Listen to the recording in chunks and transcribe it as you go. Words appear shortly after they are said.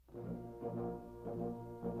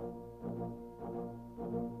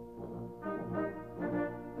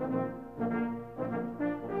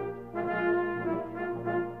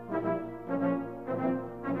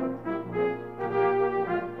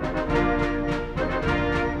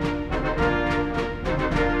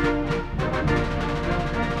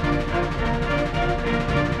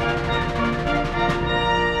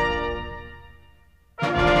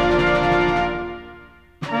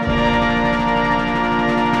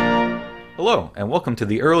Hello, and welcome to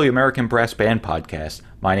the Early American Brass Band Podcast.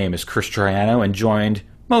 My name is Chris Triano, and joined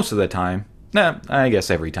most of the time, I guess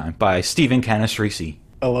every time, by Stephen Canistrisi.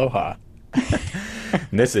 Aloha.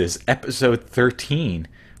 This is episode 13,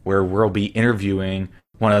 where we'll be interviewing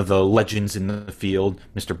one of the legends in the field,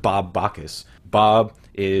 Mr. Bob Baccus. Bob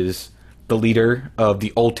is the leader of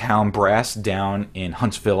the Old Town Brass down in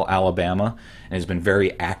Huntsville, Alabama, and has been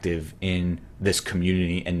very active in this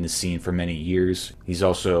community and the scene for many years. He's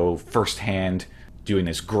also firsthand doing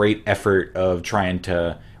this great effort of trying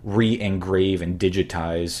to re-engrave and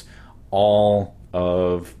digitize all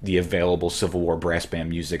of the available Civil War brass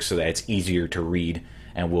band music so that it's easier to read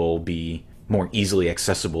and will be more easily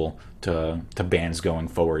accessible to bands going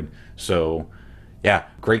forward. So, yeah,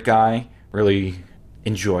 great guy. Really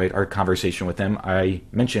enjoyed our conversation with him. I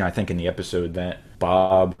mentioned, I think, in the episode that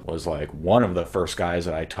Bob was like one of the first guys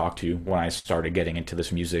that I talked to when I started getting into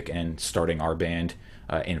this music and starting our band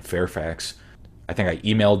in Fairfax. I think I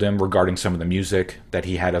emailed him regarding some of the music that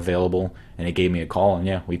he had available, and he gave me a call, and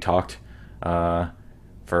yeah, we talked for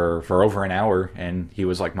over an hour, and he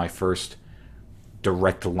was like my first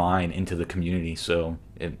direct line into the community, so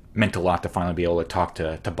it meant a lot to finally be able to talk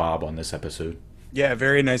to Bob on this episode. Yeah,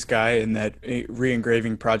 very nice guy. And that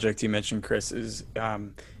re-engraving project you mentioned, Chris, is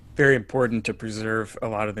very important to preserve a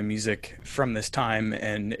lot of the music from this time,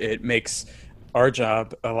 and it makes our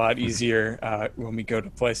job a lot easier when we go to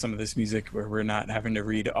play some of this music where we're not having to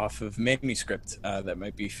read off of manuscript that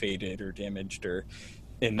might be faded or damaged or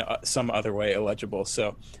in some other way illegible.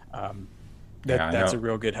 So Yeah, I that's know a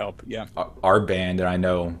real good help. Yeah. our band, and I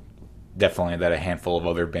know definitely that a handful of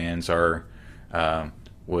other bands are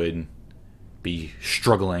would be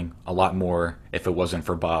struggling a lot more if it wasn't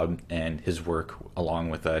for Bob and his work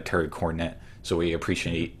along with Terry Cornett. So we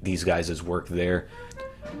appreciate these guys' work there.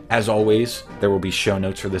 As always, there will be show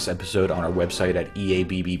notes for this episode on our website at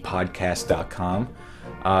eabbpodcast.com.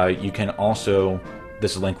 You can also,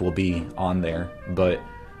 this link will be on there, but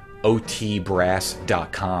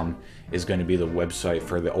otbrass.com is going to be the website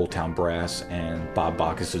for the Old Town Brass and Bob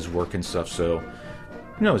Baccus' work and stuff. So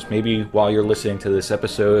who knows, maybe while you're listening to this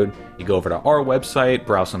episode, you go over to our website,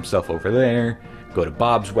 browse some stuff over there, go to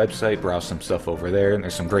Bob's website, browse some stuff over there, and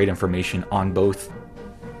there's some great information on both.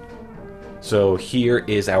 So here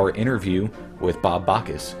is our interview with Bob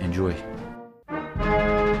Baccus. Enjoy.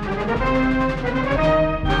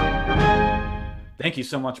 Thank you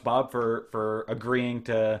so much, Bob, for agreeing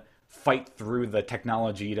to fight through the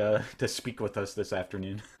technology to speak with us this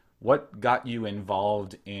afternoon. What got you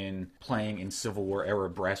involved in playing in Civil War era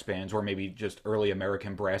brass bands, or maybe just early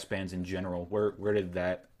American brass bands in general? Where did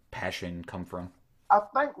that passion come from? I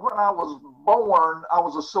think when I was born, I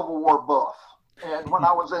was a Civil War buff. And when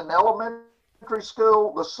I was in elementary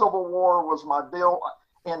school, the Civil War was my deal.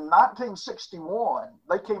 In 1961,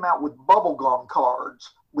 they came out with bubblegum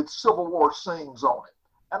cards with Civil War scenes on it.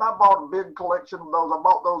 And I bought a big collection of those. I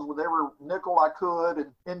bought those with every nickel I could.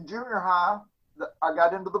 And in junior high, I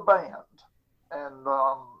got into the band and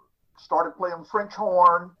started playing French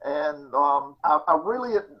horn. And I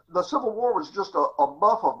really, the Civil War was just a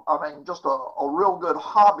buff of, just a real good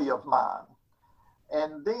hobby of mine.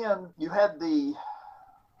 And then you had the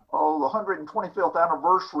 125th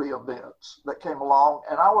anniversary events that came along,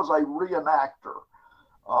 and I was a reenactor.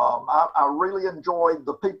 I really enjoyed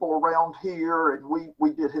the people around here, and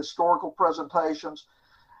we did historical presentations.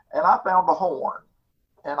 And I found a horn,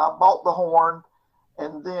 and I bought the horn,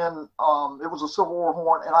 and then it was a Civil War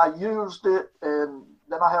horn, and I used it, and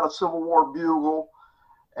then I had a Civil War bugle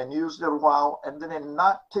and used it a while. And then in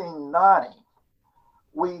 1990,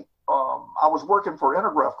 I was working for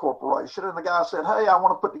Engraving Corporation, and the guy said, "Hey, I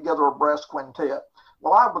want to put together a brass quintet."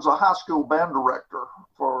 Well, I was a high school band director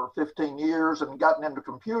for 15 years and gotten into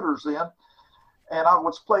computers then, and I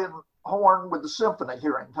was playing horn with the symphony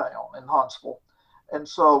here in town in Huntsville. And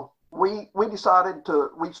so we started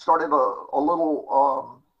a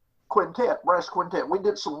little quintet, brass quintet. We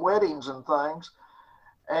did some weddings and things,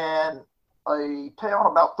 and a town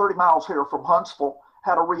about 30 miles here from Huntsville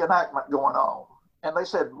had a reenactment going on. And they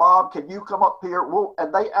said, "Bob, can you come up here?"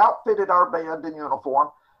 And they outfitted our band in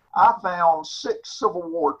uniform. I found 6 Civil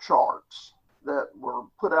War charts that were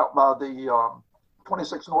put out by the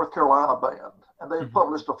 26th North Carolina band, and they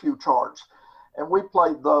published a few charts, and we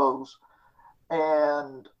played those,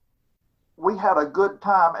 and we had a good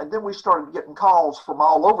time. And then we started getting calls from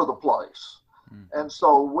all over the place, and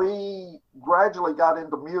so we gradually got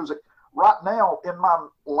into music. Right now, in my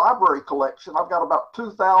library collection, I've got about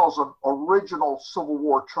 2,000 original Civil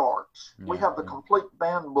War charts. We have the complete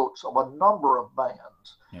band books of a number of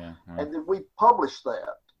bands. And then we published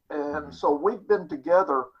that. And so we've been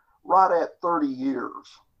together right at 30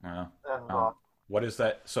 years. Wow. And What is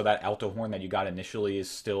that? So that alto horn that you got initially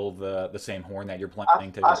is still the same horn that you're I,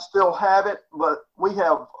 planning I to? still have it, but we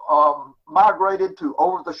have migrated to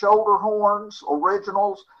over-the-shoulder horns,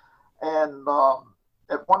 originals, and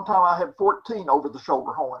at one time I had 14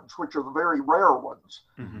 over-the-shoulder horns, which are the very rare ones.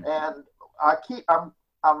 Mm-hmm. And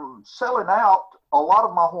I'm selling out a lot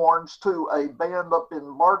of my horns to a band up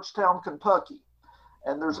in Bardstown, Kentucky.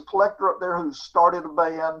 And there's a collector up there who started a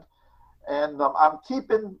band, and I'm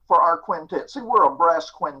keeping for our quintet. See, we're a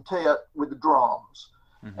brass quintet with the drums.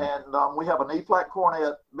 Mm-hmm. And we have an E-flat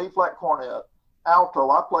cornet, B-flat cornet, alto,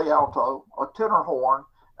 I play alto, a tenor horn,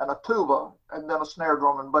 and a tuba, and then a snare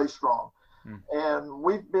drum and bass drum. And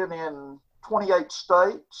we've been in 28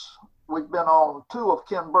 states. We've been on 2 of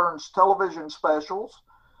Ken Burns' television specials.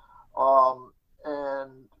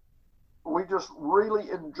 And we just really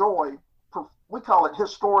enjoy, we call it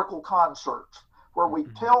historical concerts, where we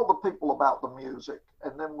tell the people about the music,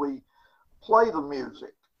 and then we play the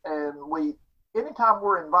music. And anytime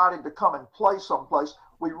we're invited to come and play someplace,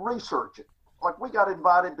 we research it. Like we got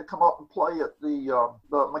invited to come up and play at the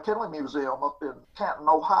McKinley Museum up in Canton,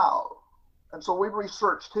 Ohio. And so we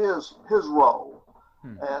researched his role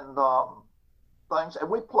and things. And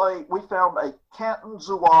we found a Canton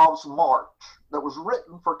Zouaves march that was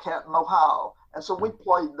written for Canton, Ohio. And so we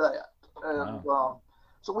played that. And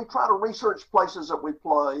so we try to research places that we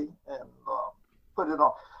play and put it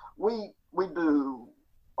on. We do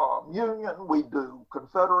Union, we do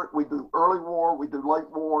Confederate, we do early war, we do late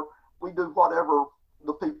war, we do whatever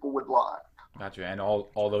the people would like. Gotcha. And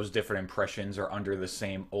all those different impressions are under the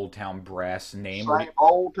same Old Town Brass name. Same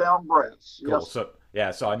Old Town Brass. Cool.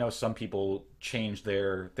 Yes. So I know some people change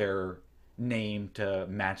their name to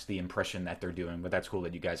match the impression that they're doing, but that's cool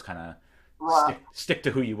that you guys kind of stick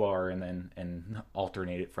to who you are and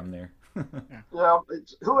alternate it from there. Yeah,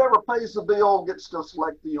 it's whoever pays the bill gets to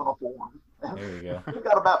select the uniform. There you go. We've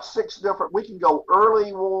got about 6 different. We can go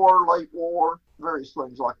early war, late war, various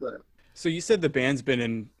things like that. So you said the band's been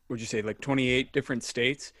in, would you say, like 28 different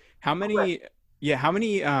states? How many? Correct. Yeah, how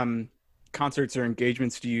many concerts or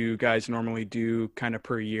engagements do you guys normally do kind of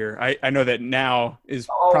per year? I know that now is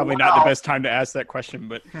probably not the best time to ask that question,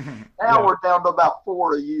 but now we're down to about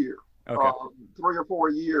 4 a year. Okay. 3 or 4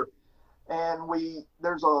 a year. And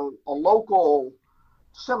there's a local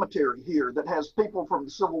cemetery here that has people from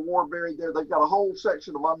the Civil War buried there. They've got a whole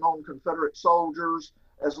section of unknown Confederate soldiers,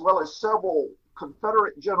 as well as several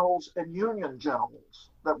Confederate generals and Union generals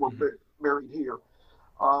that were buried here.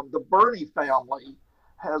 The Birney family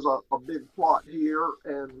has a big plot here,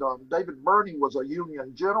 and David Birney was a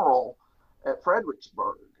Union general at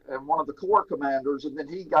Fredericksburg and one of the Corps commanders, and then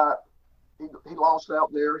he lost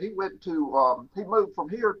out there. He went to he moved from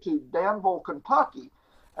here to Danville, Kentucky,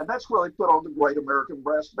 and that's where they put on the Great American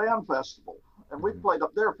Brass Band Festival. And we played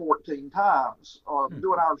up there 14 times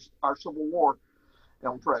doing our Civil War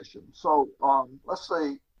impression. So let's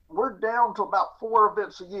see, we're down to about 4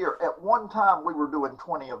 events a year. At one time, we were doing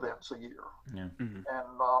 20 events a year. Yeah. And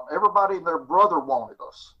everybody and their brother wanted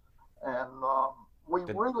us. And we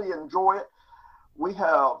really enjoy it. We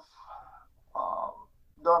have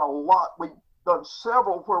done a lot. We've done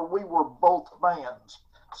several where we were both bands.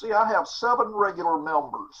 See, I have 7 regular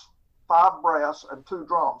members, 5 brass and 2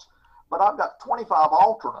 drums, but I've got 25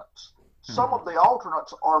 alternates. Some of the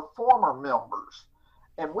alternates are former members.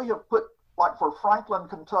 And we have put, like for Franklin,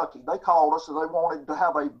 Kentucky, they called us and they wanted to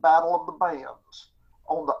have a battle of the bands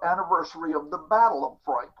on the anniversary of the Battle of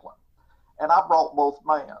Franklin. And I brought both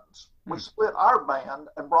bands. We split our band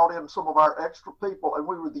and brought in some of our extra people, and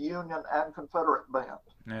we were the Union and Confederate band.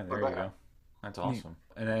 Yeah, there you go. That's awesome.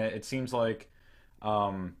 And it seems like,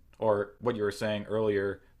 or what you were saying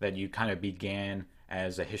earlier, that you kind of began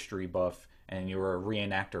as a history buff and you were a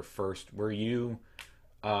reenactor first. Were you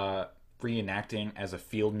reenacting as a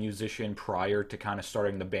field musician prior to kind of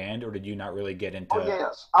starting the band, or did you not really get into? Oh,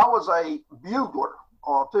 yes. I was a bugler,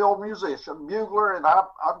 or a field musician, bugler, and I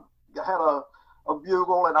had a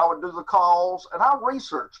bugle, and I would do the calls, and I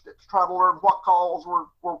researched it to try to learn what calls were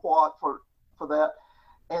what for that.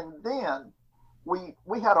 And then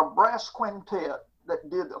we had a brass quintet that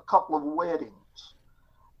did a couple of weddings,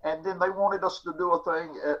 and then they wanted us to do a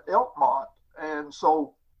thing at Elkmont, and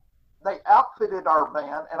so they outfitted our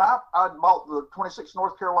band, and I bought the 26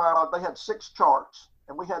 North Carolina. They had 6 charts,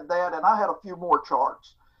 and we had that, and I had a few more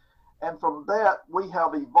charts. And from that, we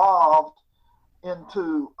have evolved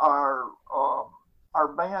into our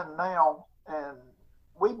band now, and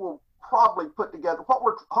we will probably put together what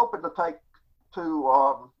we're hoping to take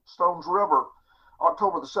to Stones River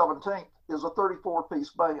October the 17th is a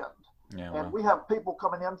 34-piece band. Yeah, and we have people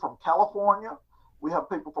coming in from California We have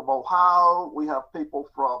people from Ohio. We have people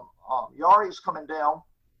from Yari's coming down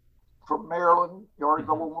from Maryland. Yari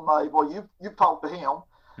Villanueva. You've talked to him,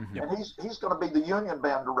 and he's going to be the Union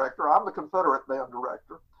band director. I'm the Confederate band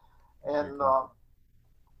director, and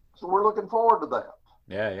so we're looking forward to that.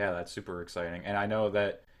 Yeah, that's super exciting. And I know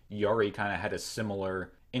that Yari kind of had a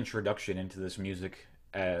similar introduction into this music,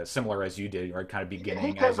 similar as you did, or kind of beginning.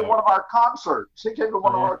 He came to one of our concerts. He came to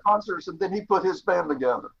one of our concerts, and then he put his band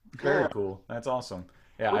together. Very cool. That's awesome.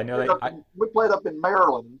 Yeah, I know that we played up in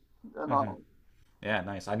Maryland. And, yeah,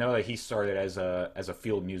 nice. I know that he started as a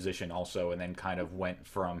field musician also, and then kind of went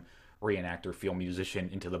from reenactor, field musician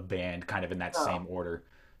into the band, kind of in that same order.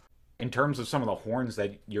 In terms of some of the horns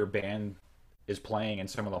that your band is playing and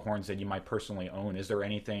some of the horns that you might personally own, is there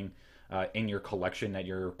anything in your collection that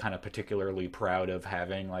you're kind of particularly proud of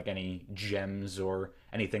having, like any gems or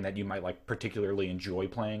anything that you might like particularly enjoy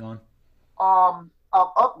playing on?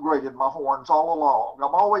 I've upgraded my horns all along.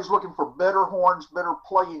 I'm always looking for better horns, better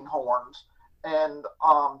playing horns. And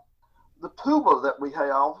the tuba that we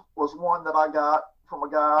have was one that I got from a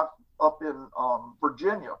guy up in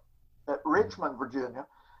Virginia, at Richmond, Virginia.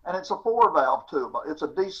 And it's a 4-valve tuba. It's a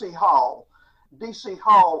DC Hall. DC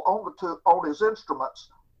Hall on his instruments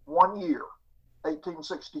 1 year,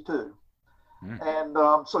 1862. And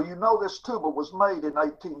so this tuba was made in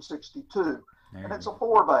 1862. And it's a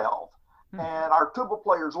 4-valve. And our tuba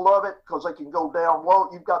players love it because they can go down low.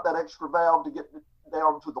 You've got that extra valve to get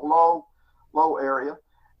down to the low area.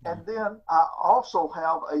 And then I also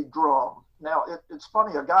have a drum. Now, it's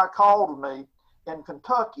funny. A guy called me in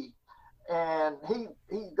Kentucky, and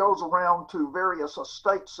he goes around to various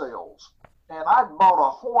estate sales. And I bought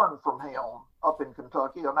a horn from him up in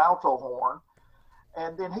Kentucky, an alto horn.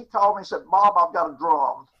 And then he called me and said, Bob, I've got a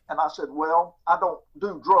drum. And I said, well, I don't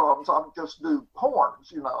do drums. I just do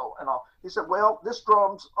horns, And he said, well, this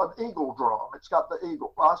drum's an eagle drum. It's got the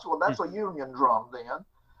eagle. I said, well, that's a Union drum then.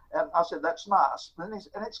 And I said, that's nice. And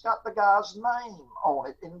it's got the guy's name on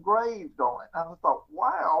it, engraved on it. And I thought,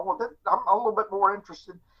 wow, well, I'm a little bit more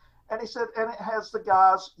interested. And he said, and it has the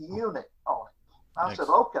guy's unit on it. I said,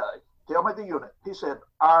 okay, tell me the unit. He said,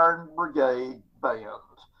 Iron Brigade Band.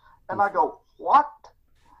 And I go, what?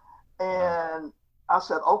 And I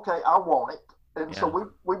said, okay, I want it. And so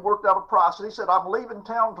we worked out a price. And he said, I'm leaving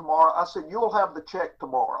town tomorrow. I said, you'll have the check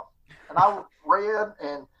tomorrow. And I ran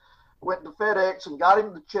and went to FedEx and got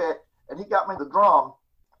him the check, and he got me the drum.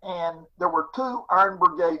 And there were 2 Iron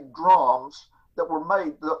Brigade drums that were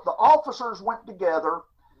made. The officers went together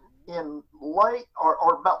in late or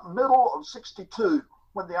about middle of 62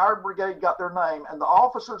 when the Iron Brigade got their name, and the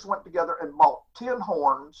officers went together and bought 10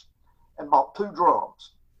 horns and bought 2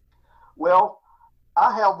 drums. Well,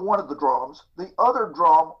 I have one of the drums. The other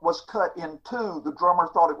drum was cut in 2. The drummer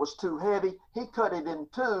thought it was too heavy. He cut it in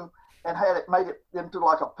 2 and made it into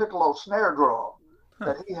like a piccolo snare drum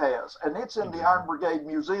that he has. And it's in the Iron Brigade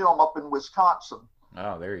Museum up in Wisconsin.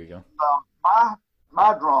 Oh, there you go.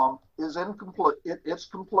 My drum is incomplete. It's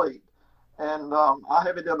complete. And I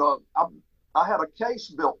have it I had a case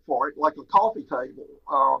built for it, like a coffee table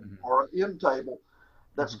or an end table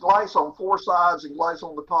that's glass on 4 sides and glass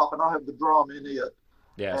on the top, and I have the drum in it.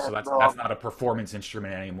 Yeah, and, so that's not a performance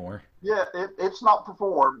instrument anymore. Yeah, it's not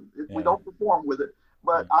performed. We don't perform with it,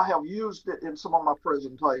 but I have used it in some of my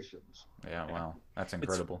presentations. Yeah, wow, that's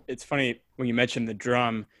incredible. It's funny when you mentioned the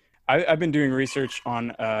drum. I've been doing research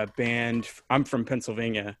on a band. I'm from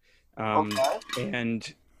Pennsylvania,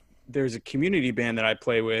 and there's a community band that I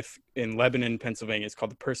play with in Lebanon, Pennsylvania. It's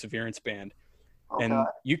called the Perseverance Band. And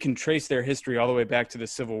you can trace their history all the way back to the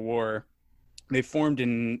Civil War. They formed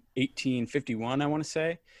in 1851, I want to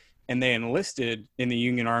say, and they enlisted in the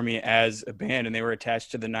Union Army as a band, and they were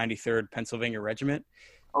attached to the 93rd Pennsylvania Regiment,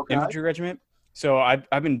 Infantry Regiment. So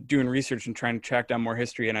I've been doing research and trying to track down more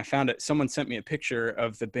history, and I found it. Someone sent me a picture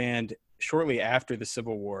of the band shortly after the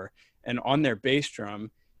Civil War, and on their bass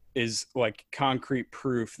drum is like concrete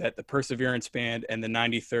proof that the Perseverance Band and the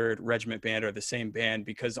 93rd Regiment Band are the same band,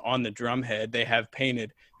 because on the drum head they have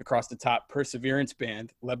painted across the top Perseverance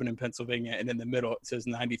Band, Lebanon, Pennsylvania, and in the middle it says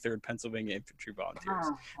 93rd Pennsylvania Infantry Volunteers.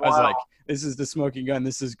 I was like, this is the smoking gun.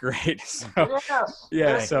 This is great. So,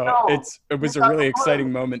 it was a really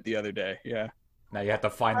exciting moment the other day. Yeah. Now you have to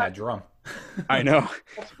find that drum. I know.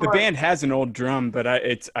 The band has an old drum, but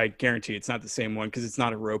I guarantee it's not the same one, because it's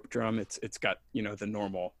not a rope drum. It's got, the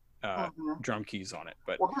normal drum keys on it.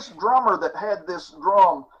 But this drummer that had this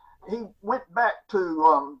drum, he went back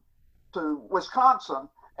to Wisconsin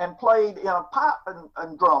and played in a pipe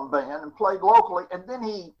and drum band and played locally, and then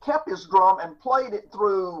he kept his drum and played it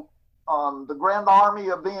through the Grand Army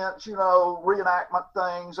events, reenactment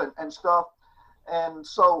things and stuff. And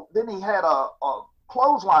so then he had a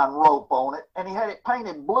clothesline rope on it, and he had it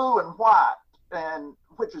painted blue and white, and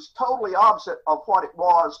which is totally opposite of what it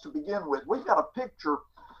was to begin with. We've got a picture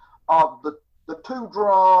of the two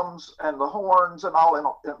drums and the horns and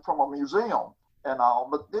all from a museum and all,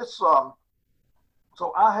 but this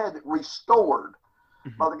so I had it restored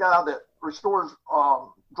by the guy that restores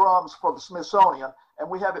drums for the Smithsonian, and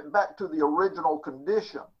we have it back to the original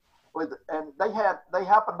condition. And they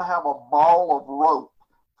happened to have a ball of rope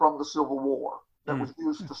from the Civil War that was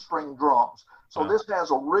used to string drums. So this has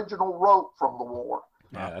original rope from the war.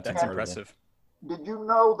 Yeah, that's impressive. Did you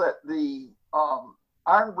know that the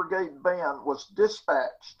Iron Brigade Band was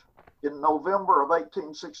dispatched in November of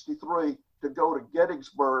 1863 to go to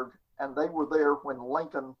Gettysburg, and they were there when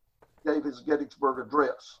Lincoln gave his Gettysburg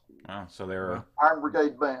Address? Oh, so they were Iron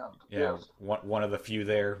Brigade Band. Yeah, yes. one of the few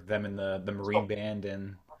there. Them and the Marine Band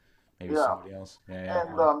and maybe somebody else. Yeah.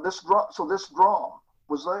 And this drum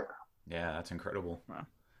was there. Yeah, that's incredible.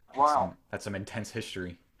 Wow. That's some intense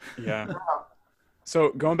history. Yeah.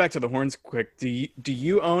 So going back to the horns quick, do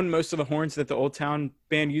you own most of the horns that the Old Town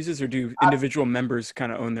Band uses, or do individual members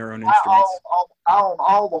kind of own their own instruments? I own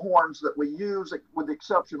all the horns that we use, with the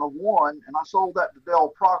exception of one, and I sold that to Del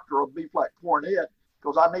Proctor of B-flat cornet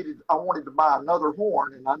because I wanted to buy another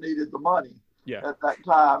horn, and I needed the money at that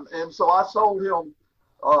time, and so I sold him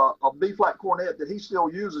a B-flat cornet that he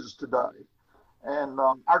still uses today. And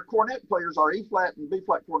our cornet players, our E-flat and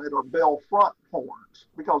B-flat cornet, are bell front horns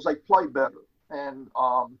because they play better. And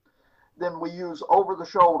then we use over the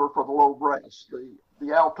shoulder for the low brass,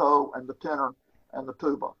 the alto and the tenor and the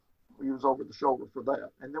tuba. We use over the shoulder for that.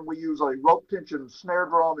 And then we use a rope tension snare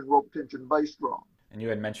drum and rope tension bass drum. And you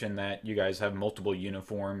had mentioned that you guys have multiple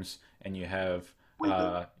uniforms and you have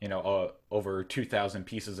over 2,000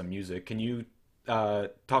 pieces of music. Can you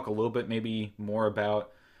talk a little bit maybe more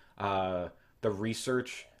about the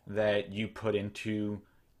research that you put into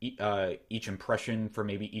each impression for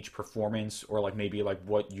maybe each performance, or maybe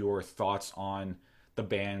what your thoughts on the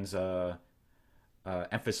band's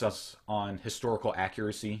emphasis on historical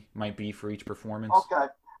accuracy might be for each performance? Okay.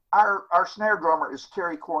 Our snare drummer is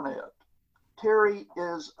Terry Cornett. Terry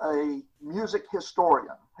is a music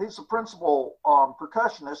historian. He's the principal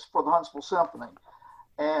percussionist for the Huntsville Symphony,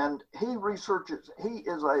 and he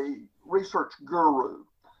is a research guru.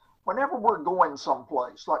 Whenever we're going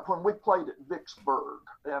someplace, like when we played at Vicksburg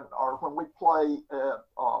or when we play at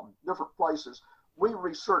different places, we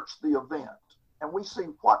research the event and we see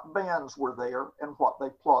what bands were there and what they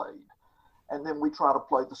played. And then we try to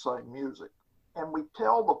play the same music. And we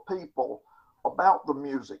tell the people about the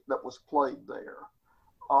music that was played there.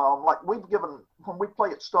 When we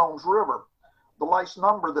play at Stones River, the last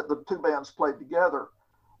number that the two bands played together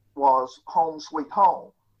was Home Sweet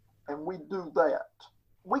Home. And we do that.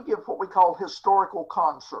 We give what we call historical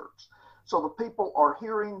concerts. So the people are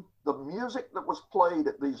hearing the music that was played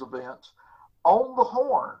at these events on the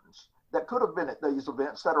horns that could have been at these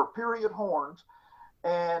events that are period horns,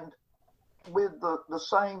 and with the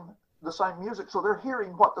same music. So they're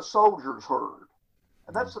hearing what the soldiers heard.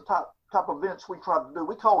 And that's the type of events we try to do.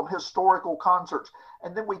 We call them historical concerts.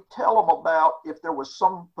 And then we tell them about if there was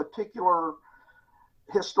some particular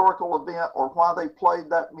historical event or why they played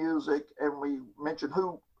that music, and we mentioned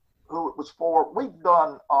who it was for. We've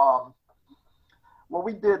done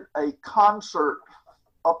we did a concert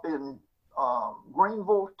up in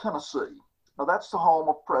Greenville, Tennessee. Now that's the home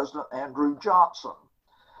of President Andrew Johnson,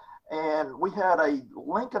 and we had a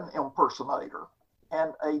Lincoln impersonator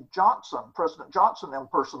and a President Johnson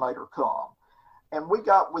impersonator come, and we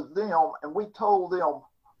got with them and we told them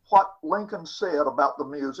what Lincoln said about the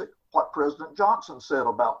music, what President Johnson said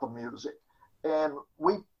about the music, and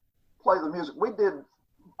we play the music. We did,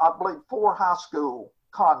 I believe, 4 high school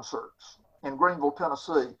concerts in Greenville,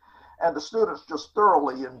 Tennessee, and the students just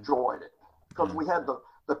thoroughly enjoyed it because we had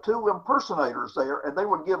the 2 impersonators there, and they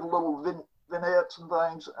would give little vignettes and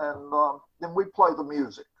things, and then we play the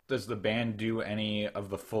music. Does the band do any of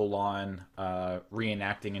the full-on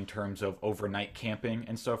reenacting in terms of overnight camping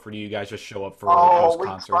and stuff, or do you guys just show up for those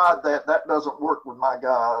concerts? We tried that. That doesn't work with my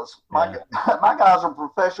guys. My guys are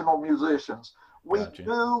professional musicians. We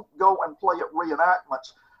do go and play at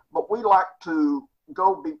reenactments, but we like to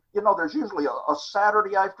there's usually a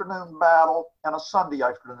Saturday afternoon battle and a Sunday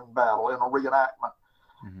afternoon battle in a reenactment.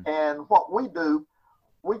 Mm-hmm. And what we do,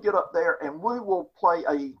 we get up there and we will play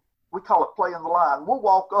we call it playing the line. We'll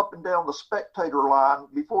walk up and down the spectator line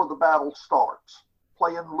before the battle starts,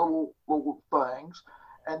 playing little things.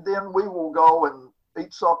 And then we will go and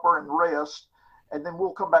eat supper and rest. And then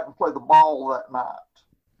we'll come back and play the ball that night.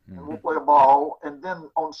 Mm-hmm. And we'll play a ball. And then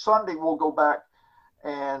on Sunday, we'll go back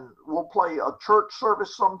and we'll play a church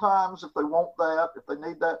service sometimes if they want that, if they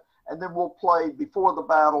need that, and then we'll play before the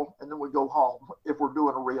battle, and then we go home if we're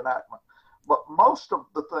doing a reenactment. But most of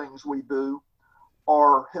the things we do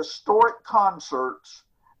are historic concerts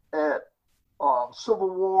at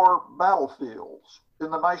Civil War battlefields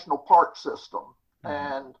in the national park system.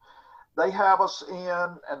 And they have us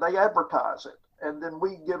in and they advertise it. And then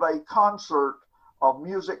we give a concert of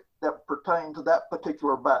music that pertain to that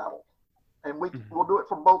particular battle. And we'll do it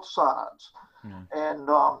from both sides. And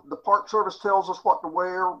the Park Service tells us what to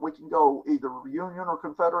wear. We can go either Union or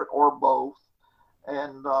Confederate or both.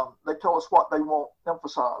 And they tell us what they want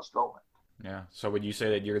emphasized on it. Yeah. So would you say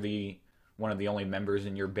that you're one of the only members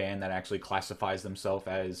in your band that actually classifies themselves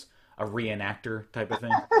as a reenactor type of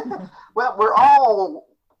thing? Well, we're all,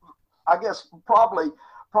 I guess, probably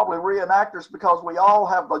reenactors because we all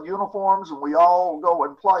have the uniforms and we all go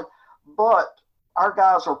and play. But our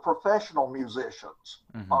guys are professional musicians.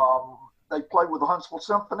 They play with the Huntsville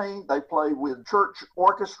Symphony. They play with church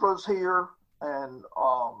orchestras here, and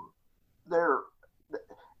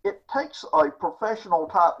it takes a professional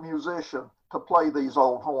type musician to play these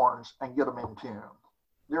old horns and get them in tune.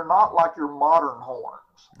 They're not like your modern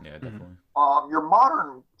horns. Yeah, definitely. Your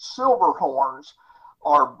modern silver horns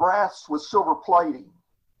are brass with silver plating,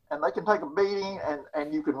 and they can take a beating,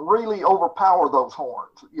 and you can really overpower those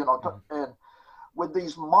horns, and with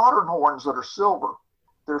these modern horns that are silver,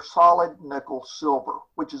 they're solid nickel silver,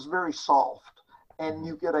 which is very soft, and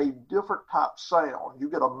you get a different type sound. You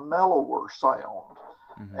get a mellower sound,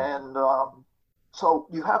 and so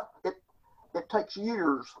you have it. It takes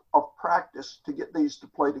years of practice to get these to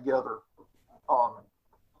play together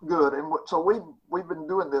good, and so we've been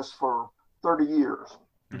doing this for 30 years.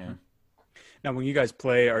 Yeah. Now, when you guys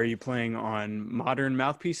play, are you playing on modern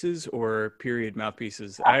mouthpieces or period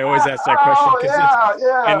mouthpieces? I always ask that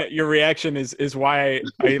question and your reaction is why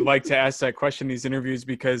I like to ask that question in these interviews,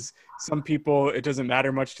 because some people, it doesn't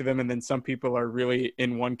matter much to them, and then some people are really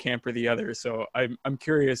in one camp or the other. So I'm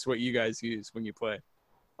curious what you guys use when you play.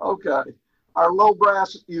 Okay. Our low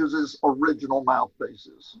brass uses original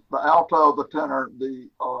mouthpieces. The alto, the tenor, the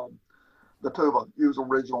tuba use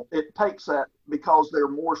original. It takes that because they're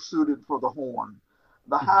more suited for the horn.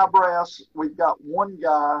 The high brass, we've got one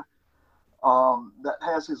guy that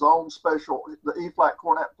has his own special, the E-flat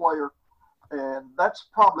cornet player, and that's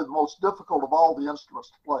probably the most difficult of all the instruments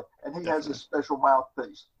to play. And he has his special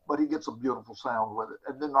mouthpiece, but he gets a beautiful sound with it.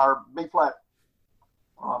 And then our B-flat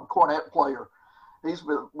cornet player, he's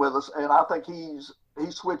with us, and I think he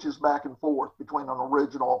switches back and forth between an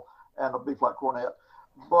original and a B-flat cornet.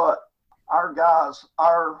 But our guys,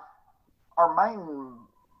 our main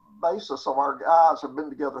basis of our guys have been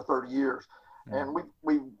together 30 years, and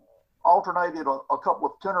we alternated a couple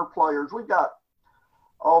of tenor players. We've got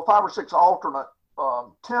 5 or 6 alternate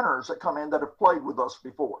tenors that come in that have played with us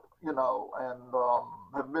before, and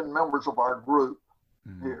have been members of our group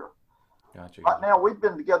here. Gotcha. Right now, we've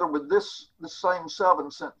been together with this same 7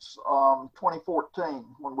 since 2014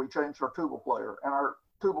 when we changed our tuba player, and our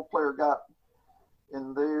tuba player got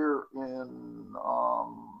in there in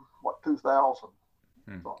 2000,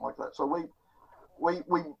 something like that. So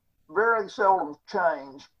we very seldom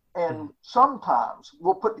change, and sometimes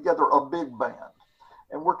we'll put together a big band,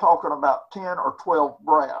 and we're talking about 10 or 12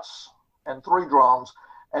 brass and 3 drums,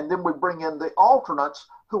 and then we bring in the alternates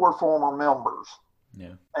who are former members.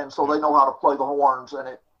 Yeah. And so they know how to play the horns,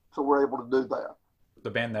 so we're able to do that. The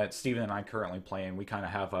band that Steven and I currently play in, we kind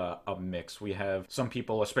of have a mix. We have some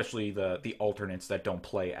people, especially the alternates, that don't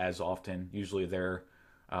play as often. Usually they're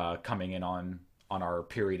coming in on our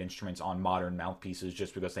period instruments on modern mouthpieces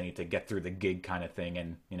just because they need to get through the gig kind of thing.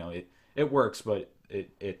 And, it works, but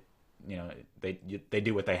they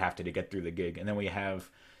do what they have to get through the gig. And then we have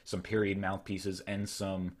some period mouthpieces and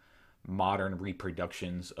some modern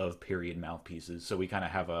reproductions of period mouthpieces. So we kind of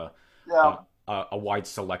have a wide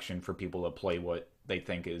selection for people to play what they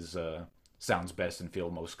think is sounds best and feel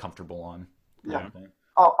most comfortable on. Yeah.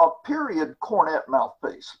 A period cornet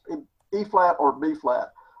mouthpiece, E-flat or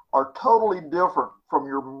B-flat, are totally different from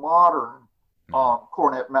your modern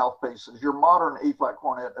cornet mouthpieces, your modern E-flat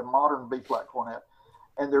cornet and modern B-flat cornet.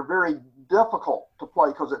 And they're very difficult to play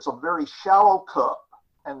because it's a very shallow cup,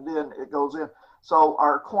 and then it goes in. So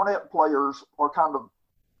our cornet players are kind of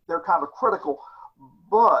critical,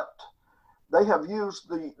 but they have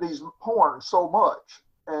used these horns so much.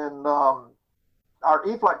 And our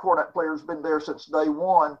E-flat cornet player has been there since day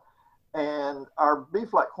one, and our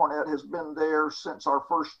B-flat cornet has been there since our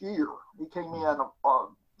first year. He came in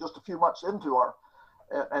just a few months into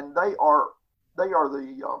and they are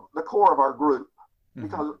the core of our group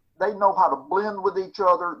because they know how to blend with each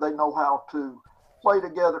other. They know how to play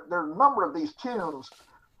together. There are a number of these tunes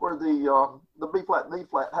where the B flat and E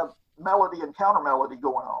flat have melody and counter melody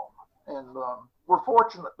going on, and we're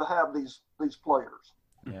fortunate to have these players.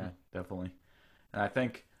 Yeah, definitely. And I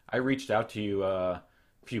think I reached out to you a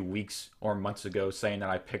few weeks or months ago saying that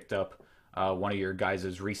I picked up one of your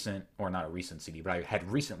guys' recent, or not a recent CD, but I had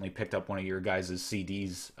recently picked up one of your guys'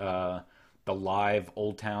 CDs, the live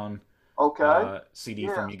Old Town CD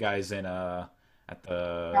Yeah. from you guys in at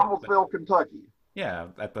the Campbellsville, Kentucky. yeah,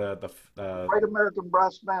 at the Great American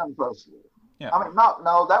Brass Band Festival. yeah, I mean,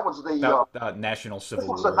 no, that was the National Civil this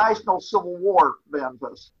was War. the National Civil War Band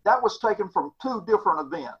Festival. That was taken from two different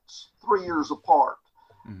events, 3 years apart.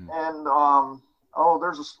 Mhm. And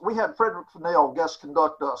we had Frederick Fennell guest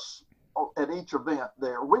conduct us at each event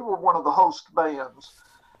there. We were one of the host bands,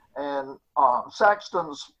 and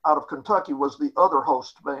Saxton's out of Kentucky was the other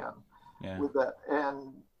host band with that.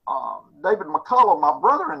 And David McCullough, my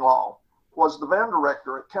brother-in-law, was the band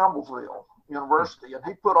director at Campbellsville University, and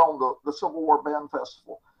he put on the Civil War Band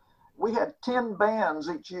Festival. We had 10 bands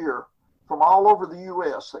each year from all over the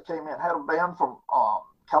U.S. that came in. Had a band from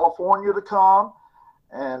California to come,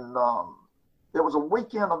 and it was a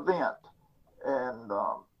weekend event. And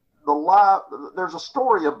there's a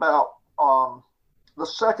story about the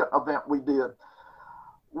second event we did.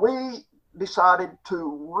 We decided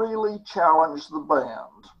to really challenge the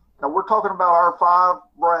band. Now we're talking about our 5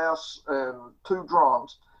 brass and 2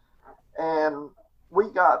 drums, and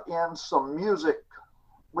we got in some music.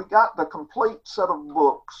 We got the complete set of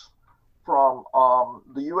books from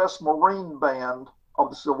the U.S. Marine Band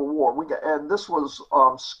of the Civil War. And this was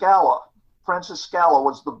Scala. Francis Scala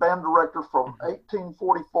was the band director from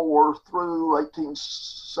 1844 through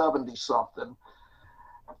 1870 something,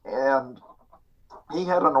 and he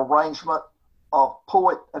had an arrangement of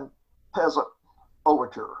Poet and Peasant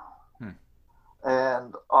Overture.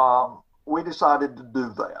 And we decided to do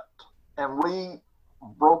that, and we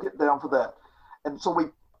broke it down for that. And so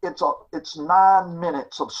it's 9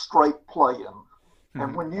 minutes of straight playing.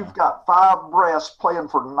 And when you've got 5 brass playing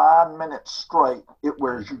for 9 minutes straight, it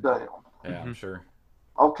wears you down. Yeah, I'm sure.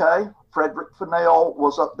 Okay, Frederick Fennell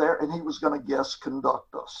was up there, and he was going to guest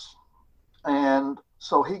conduct us. And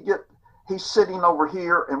so he's sitting over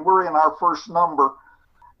here, and we're in our first number,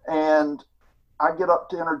 and I get up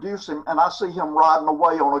to introduce him, and I see him riding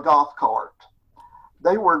away on a golf cart.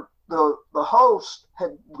 The host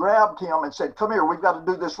had grabbed him and said, "Come here, we've got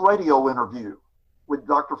to do this radio interview with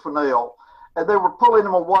Dr. Fennell." And they were pulling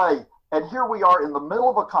him away. And here we are in the middle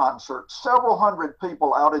of a concert, several hundred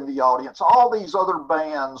people out in the audience. All these other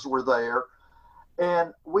bands were there.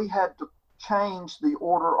 And we had to change the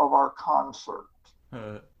order of our concert.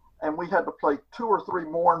 And we had to play 2 or 3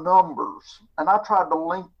 more numbers. And I tried to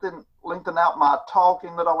lengthen out my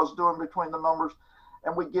talking that I was doing between the numbers,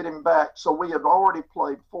 and we get him back. So we had already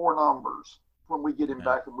played 4 numbers when we get him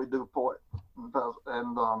back, and we do Poet.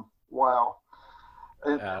 And wow.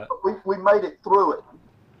 And we made it through it.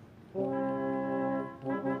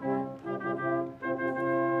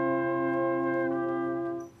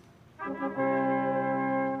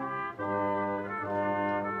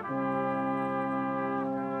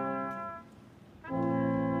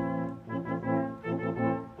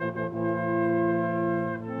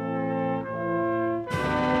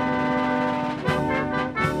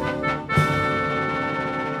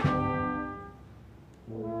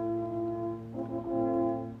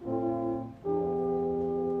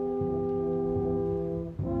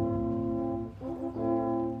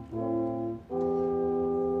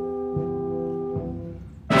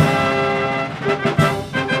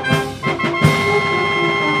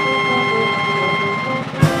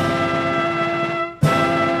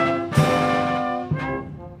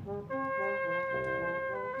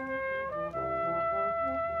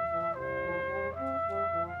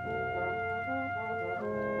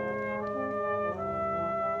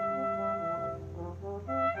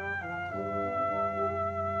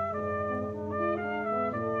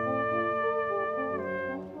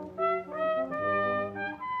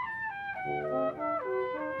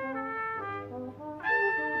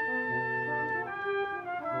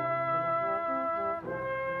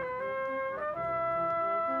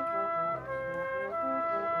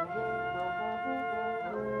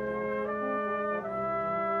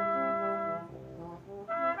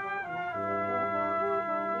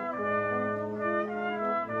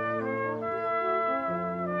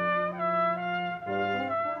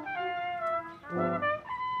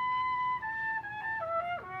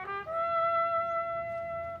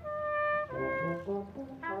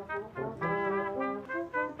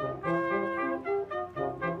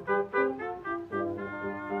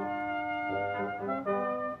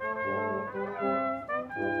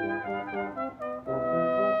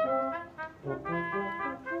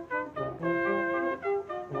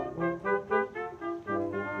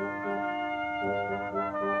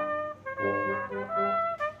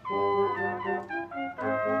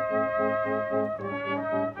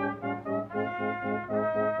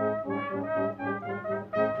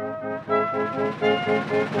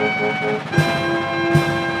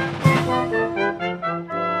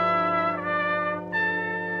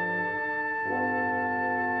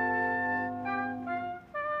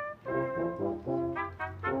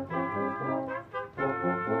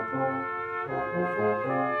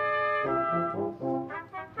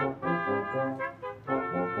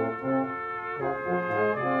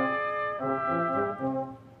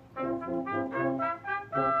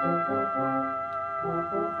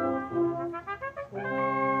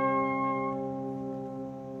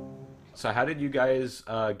 So how did you guys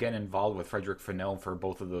get involved with Frederick Fennell for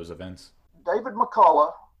both of those events? David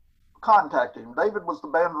McCullough contacted him. David was the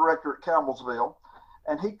band director at Campbellsville,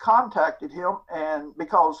 and he contacted him, and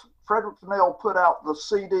because Frederick Fennell put out the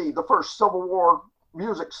CD, the first Civil War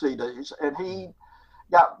music CDs, and he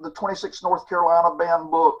got the 26 North Carolina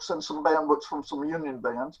band books and some band books from some Union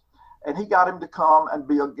bands, and he got him to come and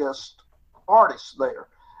be a guest artist there.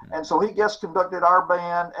 And so he guest conducted our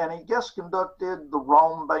band, and he guest conducted the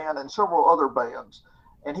Rome band and several other bands.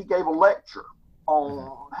 And he gave a lecture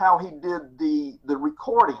on how he did the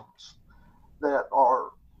recordings that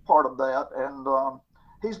are part of that. And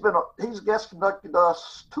he's guest conducted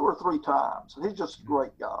us 2 or 3 times. He's just a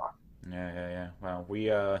great guy. Yeah.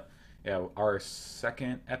 Well, our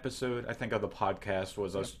second episode, I think, of the podcast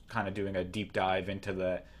was us kind of doing a deep dive into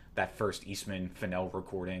that first Eastman Fennell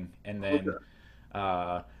recording, and then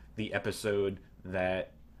the episode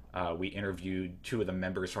that we interviewed 2 of the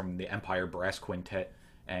members from the Empire Brass Quintet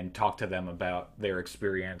and talked to them about their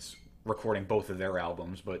experience recording both of their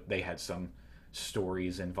albums, but they had some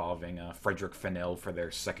stories involving Frederick Fennell for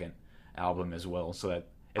their second album as well. So that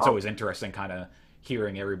it's always interesting kind of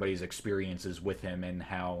hearing everybody's experiences with him and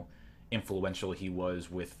how influential he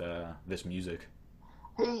was with this music.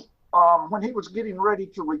 He, when he was getting ready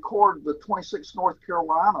to record the 26 North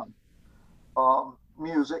Carolina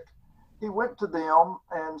music, he went to them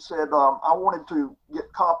and said, I wanted to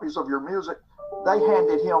get copies of your music. They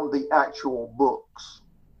handed him the actual books.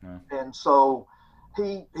 Yeah. And so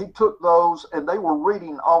he took those, and they were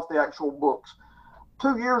reading off the actual books.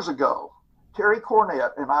 2 years ago, Terry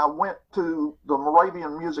Cornett and I went to the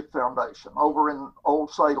Moravian Music Foundation over in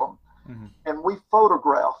Old Salem, and we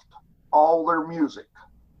photographed all their music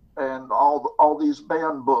and all these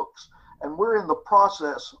band books. And we're in the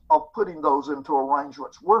process of putting those into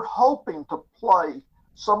arrangements. We're hoping to play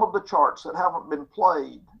some of the charts that haven't been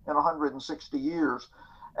played in 160 years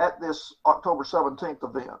at this October 17th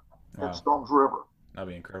event at Stones River. That'd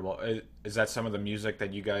be incredible. Is that some of the music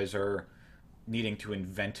that you guys are needing to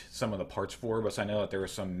invent some of the parts for? Because I know that there are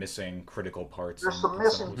some missing critical parts. There's some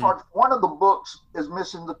missing parts. One of the books is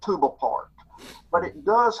missing the tuba part, but it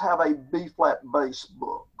does have a B-flat bass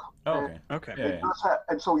book. Oh, okay.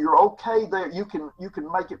 And so you're okay there. You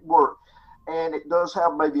can make it work, and it does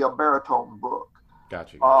have maybe a baritone book.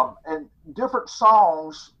 Gotcha. And different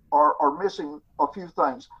songs are missing a few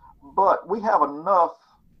things, but we have enough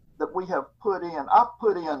that we have put in. I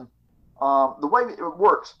put in the way it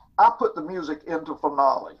works. I put the music into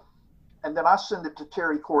Finale, and then I send it to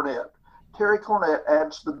Terry Cornett. Terry Cornett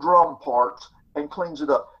adds the drum parts and cleans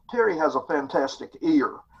it up. Terry has a fantastic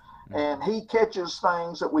ear. And he catches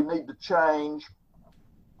things that we need to change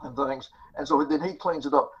and things. And so then he cleans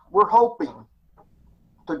it up. We're hoping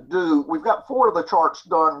we've got 4 of the charts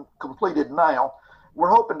done, completed now.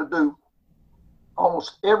 We're hoping to do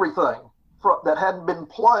almost everything that hadn't been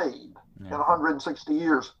played in 160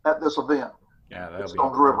 years at this event. Yeah, that'll be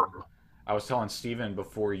Stones River. I was telling Steven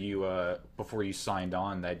before you signed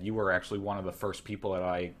on that you were actually one of the first people that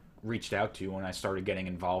I reached out to when I started getting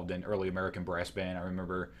involved in early American brass band. I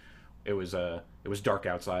remember it was dark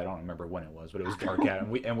outside. I don't remember when it was, but it was dark out,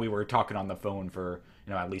 and we were talking on the phone for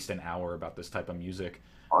at least an hour about this type of music.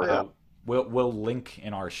 Oh yeah. We'll link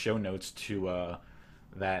in our show notes to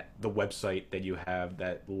the website that you have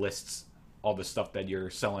that lists all the stuff that you're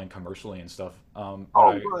selling commercially and stuff.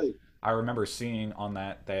 Great. I remember seeing on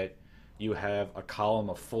that you have a column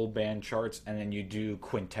of full band charts, and then you do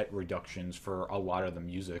quintet reductions for a lot of the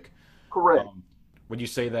music. Correct. Would you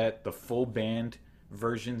say that the full band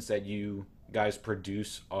versions that you guys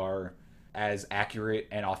produce are as accurate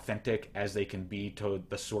and authentic as they can be to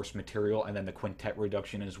the source material, and then the quintet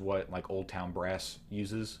reduction is what like Old Town Brass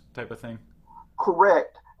uses type of thing?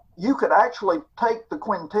 Correct. You could actually take the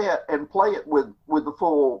quintet and play it with the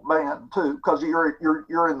full band too, because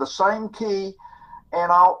you're in the same key. And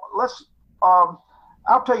I'll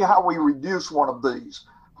tell you how we reduce one of these.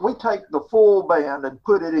 We take the full band and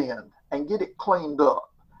put it in and get it cleaned up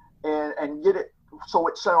and get it so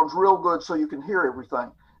it sounds real good so you can hear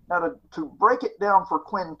everything. Now to break it down for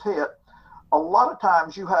quintet, a lot of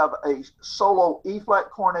times you have a solo E flat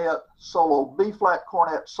cornet, solo B flat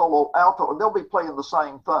cornet, solo alto, and they'll be playing the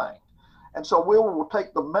same thing. And so we will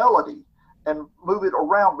take the melody and move it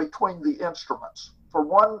around between the instruments. For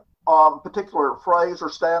one particular phrase or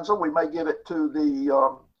stanza, we may give it to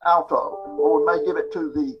the alto, or we may give it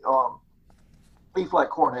to the E flat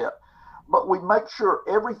cornet. But we make sure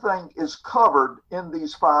everything is covered in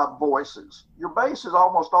these 5 voices. Your bass is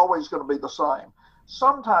almost always going to be the same.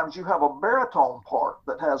 Sometimes you have a baritone part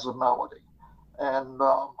that has a melody, and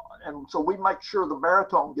so we make sure the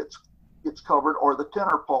baritone gets covered, or the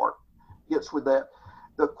tenor part gets with that.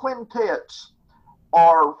 The quintets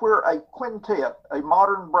are where a quintet, a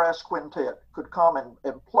modern brass quintet, could come and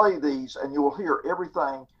play these, and you will hear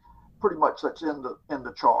everything pretty much that's in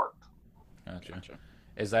the chart. Gotcha.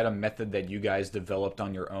 Is that a method that you guys developed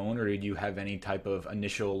on your own, or did you have any type of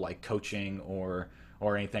initial like coaching or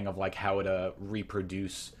anything of like how to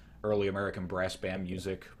reproduce early American brass band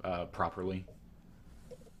music properly?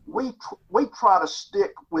 We try to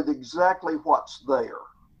stick with exactly what's there.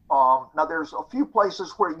 Now there's a few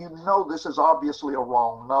places where this is obviously a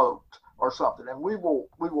wrong note or something, and we will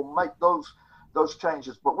make those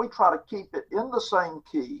changes, but we try to keep it in the same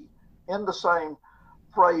key, in the same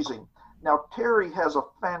phrasing. Now Terry has a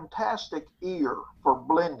fantastic ear for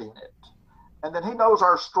blending it, and then he knows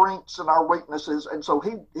our strengths and our weaknesses, and so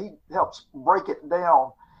he helps break it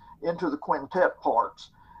down into the quintet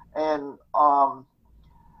parts. And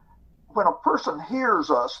when a person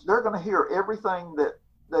hears us, they're going to hear everything that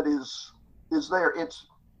is there. It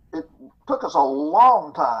took us a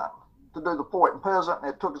long time to do the poet and peasant,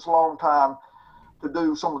 and it took us a long time to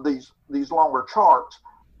do some of these longer charts,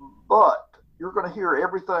 but you're going to hear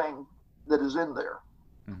everything that is in there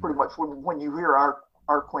pretty much when you hear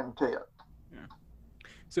our quintet. Yeah.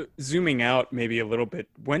 So zooming out maybe a little bit,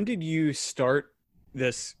 when did you start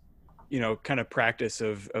this, kind of practice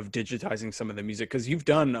of digitizing some of the music? Because you've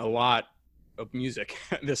done a lot of music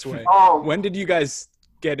this way. When did you guys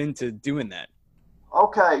get into doing that?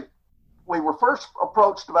 Okay, we were first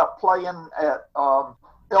approached about playing at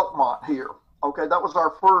Elkmont here. Okay, that was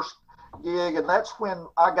our first gig, and that's when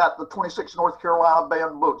I got the 26 North Carolina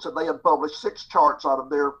band books, and they had published 6 charts out of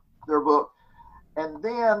their book. And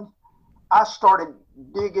then I started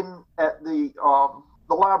digging at the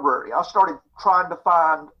library. I started trying to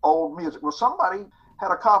find old music. Well, somebody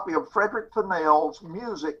had a copy of Frederick Fennell's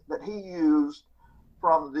music that he used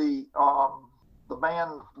from the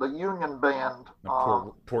band, the Union Band.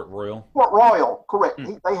 Port Royal? Port Royal, correct.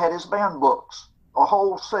 They had his band books, a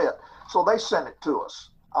whole set. So they sent it to us.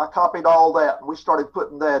 I copied all that, and we started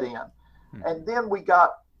putting that in. And then we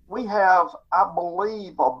have, I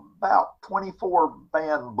believe, about 24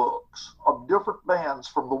 band books of different bands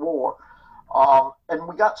from the war. And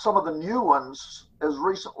we got some of the new ones as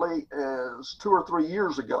recently as 2 or 3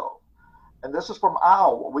 years ago. And this is from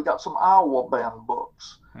Iowa. We got some Iowa band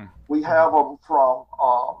books. We have them from,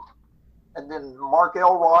 and then Mark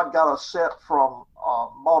Elrod got a set from,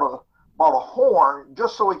 bought a horn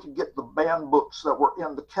just so he could get the band books that were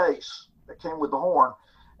in the case that came with the horn.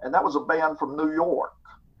 And that was a band from New York,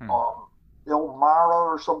 Elmira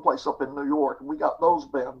or someplace up in New York. And we got those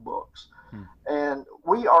band books. And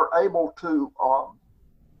we are able to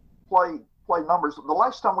play numbers. The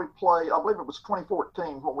last time we played, I believe it was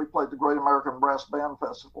 2014 when we played the Great American Brass Band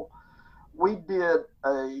Festival. We did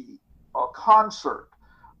a concert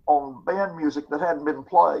on band music that hadn't been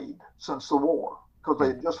played since the war, because they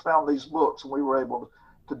had just found these books, and we were able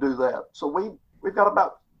to do that. So we've got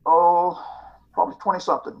about probably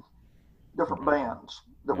 20-something different bands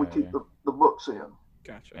that we keep the books in.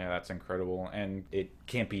 Gotcha. Yeah, that's incredible, and it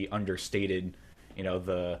can't be understated,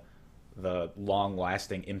 the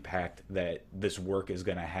long-lasting impact that this work is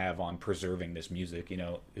going to have on preserving this music.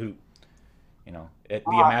 The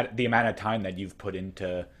amount of time that you've put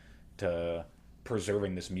into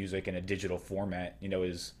preserving this music in a digital format,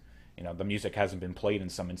 is, the music hasn't been played in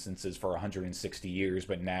some instances for 160 years,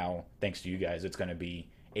 but now, thanks to you guys, it's going to be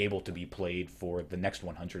able to be played for the next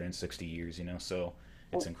 160 years, so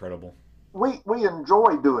it's incredible. We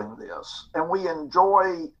enjoy doing this, and we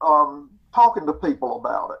enjoy talking to people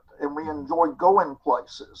about it, and we enjoy going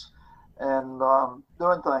places and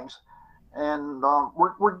doing things. And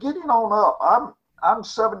we're getting on up. I'm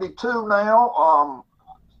 72 now.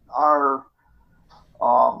 Our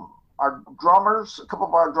drummers, a couple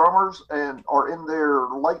of our drummers, are in their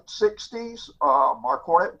late 60s. Our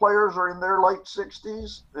cornet players are in their late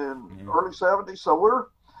 60s and early 70s. So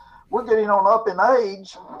we're getting on up in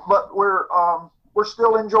age, but we're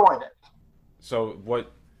still enjoying it. So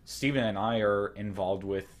what Stephen and I are involved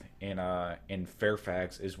with in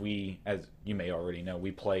Fairfax is, we, as you may already know,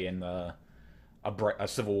 we play in the a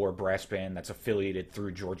Civil War brass band that's affiliated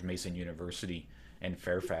through George Mason University in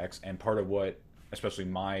Fairfax. And part of what, especially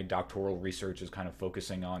my doctoral research, is kind of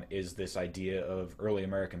focusing on is this idea of early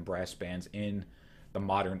American brass bands in the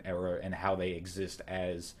modern era and how they exist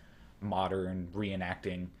as modern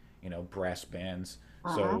reenacting, brass bands.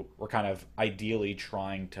 So we're kind of ideally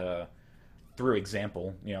trying to, through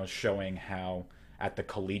example, showing how at the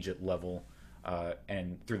collegiate level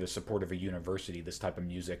and through the support of a university, this type of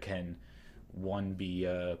music can, one, be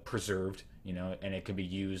preserved, and it can be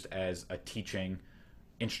used as a teaching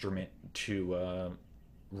instrument to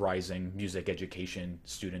rising music education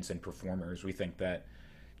students and performers. We think that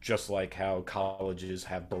just like how colleges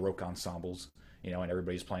have Baroque ensembles, and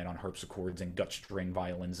everybody's playing on harpsichords and gut string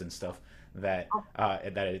violins and stuff, that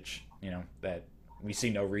that we see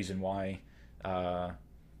no reason why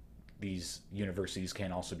these universities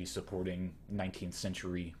can also be supporting 19th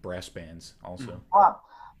century brass bands also. Right.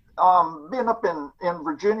 Being up in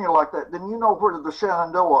Virginia like that, then you know where the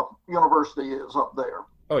Shenandoah University is up there.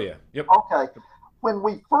 Oh, yeah. Yep. Okay. When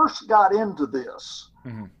we first got into this,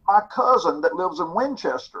 my cousin that lives in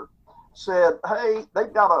Winchester said, hey,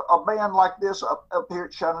 they've got a band like this up here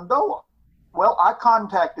at Shenandoah. Well, I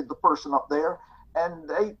contacted the person up there, and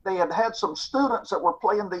they had some students that were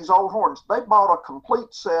playing these old horns. They bought a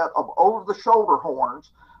complete set of over-the-shoulder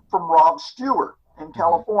horns from Rob Stewart in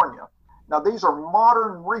California. Now, these are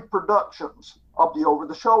modern reproductions of the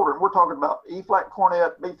over-the-shoulder, and we're talking about E-flat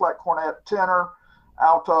cornet, B-flat cornet, tenor,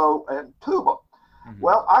 alto, and tuba.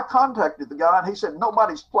 Well, I contacted the guy, and he said,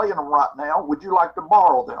 nobody's playing them right now. Would you like to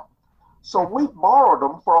borrow them? So we borrowed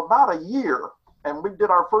them for about a year, and we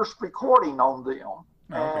did our first recording on them.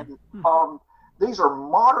 Okay. And these are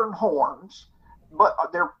modern horns, but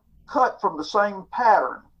they're cut from the same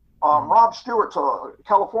pattern. Rob Stewart's a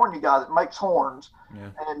California guy that makes horns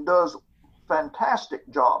and does fantastic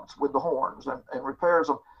jobs with the horns and repairs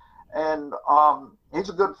them. And he's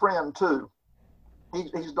a good friend, too.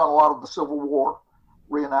 He's done a lot of the Civil War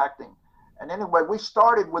reenacting. And anyway, we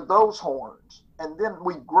started with those horns, and then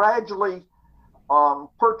we gradually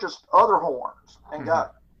purchased other horns and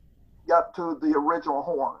got to the original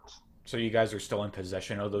horns. So you guys are still in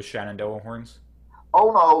possession of those Shenandoah horns?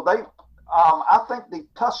 Oh no, they. I think the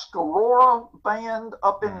Tuscarora band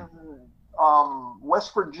up in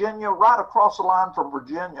West Virginia, right across the line from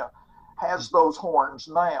Virginia, has those horns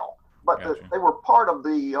now. But gotcha. They were part of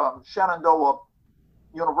the Shenandoah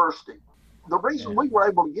University. The reason we were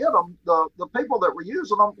able to get them, the people that were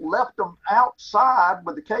using them left them outside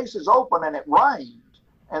with the cases open, and it rained,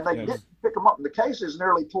 and they didn't pick them up, and the cases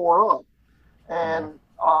nearly tore up. And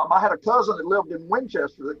I had a cousin that lived in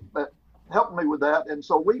Winchester that helped me with that, and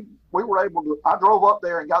so we were able to. I drove up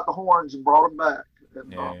there and got the horns and brought them back.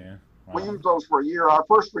 And, we used those for a year. Our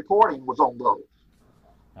first recording was on those.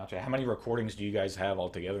 Gotcha. How many recordings do you guys have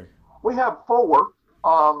altogether? We have 4.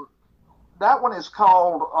 That one is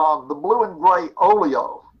called the Blue and Gray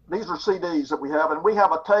Oleo. These are CDs that we have, and we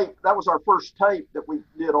have a tape. That was our first tape that we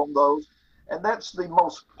did on those, and that's the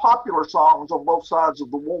most popular songs on both sides of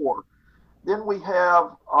the war. Then we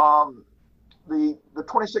have the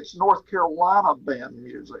 26th North Carolina band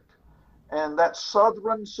music, and that's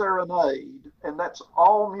Southern Serenade, and that's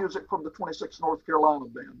all music from the 26th North Carolina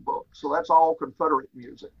band book. So that's all Confederate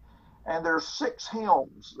music. And there's 6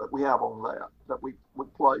 hymns that we have on that we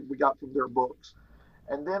played, we got from their books.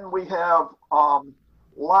 And then we have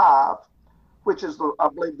Live, which is I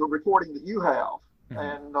believe the recording that you have.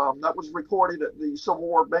 And that was recorded at the Civil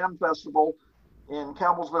War Band Festival in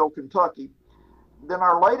Campbellsville, Kentucky. Then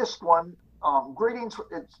our latest one, Greetings,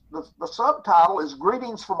 the subtitle is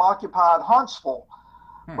Greetings from Occupied Huntsville,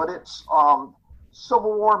 but it's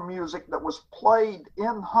Civil War music that was played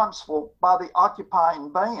in Huntsville by the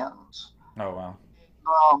occupying bands. Oh,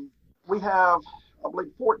 wow. We have, I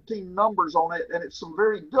believe, 14 numbers on it, and it's some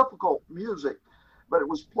very difficult music, but it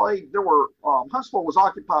was played. Huntsville was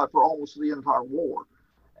occupied for almost the entire war,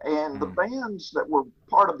 and the bands that were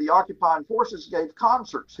part of the occupying forces gave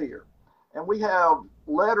concerts here. And we have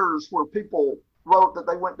letters where people wrote that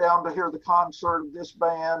they went down to hear the concert of this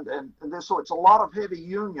band and this. So it's a lot of heavy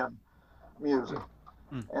Union music.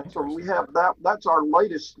 And so we have that. That's our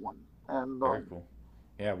latest one. And very cool.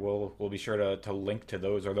 Yeah, we'll be sure to link to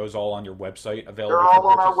those. Are those all on your website available? They're all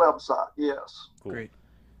on our website. Yes. Cool. Great.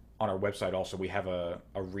 On our website also we have a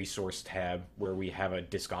resource tab where we have a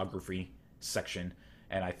discography section,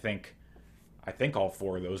 and I think all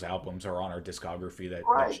 4 of those albums are on our discography that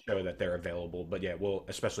show that they're available. But yeah, we'll,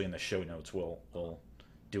 especially in the show notes, we'll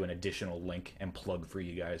do an additional link and plug for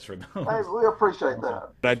you guys for those. Hey, we appreciate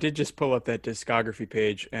that. I did just pull up that discography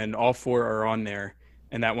page, and all 4 are on there.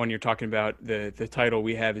 And that one you're talking about, the title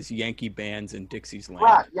we have is Yankee Bands in Dixie's Land.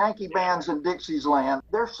 Right, Yankee Bands in Dixie's Land.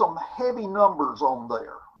 There's some heavy numbers on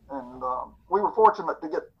there, and we were fortunate to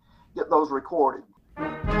get those recorded.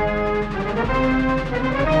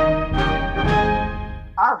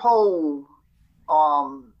 Our whole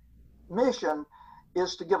mission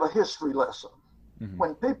is to give a history lesson. Mm-hmm.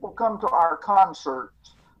 When people come to our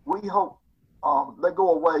concerts, we hope they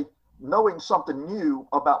go away knowing something new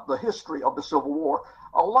about the history of the Civil War.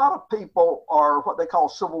 A lot of people are what they call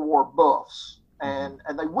Civil War buffs, and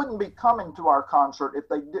they wouldn't be coming to our concert if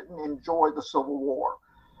they didn't enjoy the Civil War.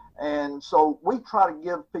 And so we try to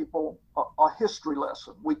give people a history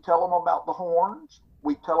lesson. We tell them about the horns.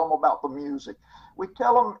 We tell them about the music. We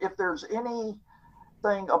tell them if there's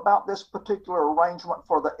anything about this particular arrangement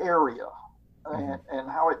for the area and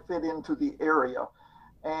how it fit into the area.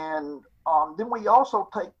 And then we also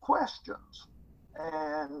take questions.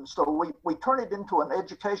 And so we turn it into an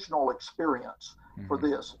educational experience for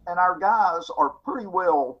this. And our guys are pretty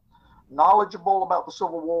well knowledgeable about the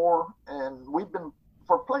Civil War. And we've been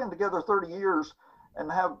playing together 30 years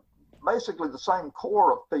and have basically the same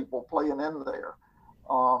core of people playing in there.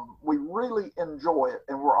 We really enjoy it,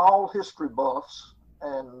 and we're all history buffs,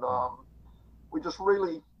 and we just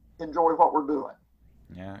really enjoy what we're doing.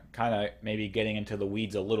 Yeah, kind of maybe getting into the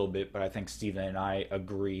weeds a little bit, but I think Stephen and I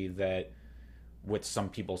agree that with some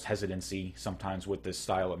people's hesitancy sometimes with this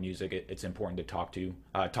style of music, it's important to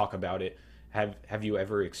talk about it. Have you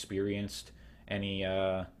ever experienced any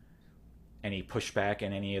pushback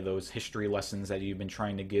in any of those history lessons that you've been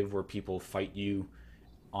trying to give where people fight you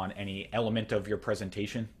on any element of your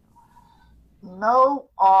presentation? No.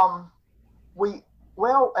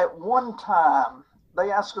 Well, at one time, they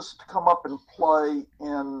asked us to come up and play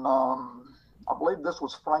in, I believe this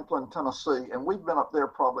was Franklin, Tennessee, and we've been up there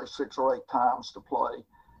probably 6 or 8 times to play.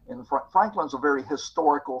 And Franklin's a very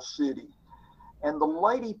historical city. And the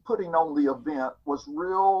lady putting on the event was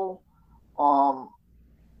real,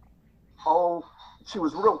 she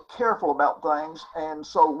was real careful about things. And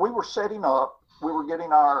so we were setting up, we were getting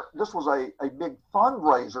this was a big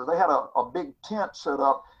fundraiser. They had a big tent set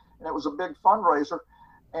up, and it was a big fundraiser.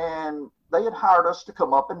 And they had hired us to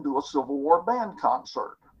come up and do a Civil War band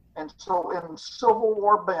concert. And so in Civil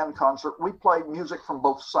War band concert, we played music from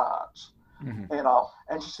both sides. Mm-hmm.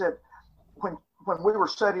 And she said, when we were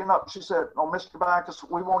setting up, she said, "Oh, Mr. Baccus,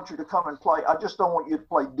 we want you to come and play. I just don't want you to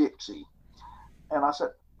play Dixie." And I said,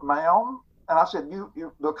 "Ma'am," and I said, you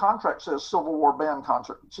the contract says Civil War band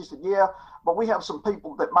concert. She said, "Yeah, but we have some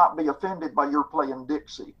people that might be offended by your playing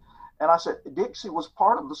Dixie." And I said, "Dixie was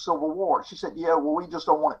part of the Civil War." She said, "Yeah, well, we just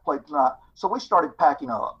don't want it played tonight." So we started packing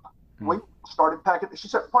up. We started packing. She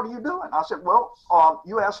said, "What are you doing?" I said, "Well,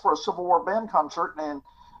 you asked for a Civil War band concert, and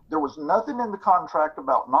there was nothing in the contract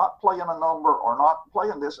about not playing a number or not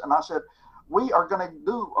playing this." And I said, "We are going to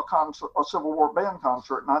do a Civil War band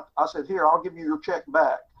concert." And I said, "Here, I'll give you your check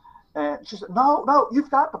back." And she said, No, you've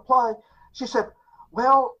got to play." She said,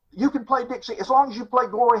 "Well, you can play Dixie as long as you play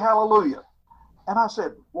Glory Hallelujah." And I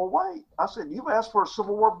said, "Well, wait." I said, "You've asked for a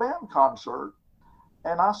Civil War band concert."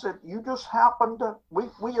 And I said, "You just happened to,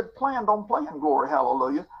 we had planned on playing Glory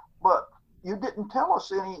Hallelujah, but you didn't tell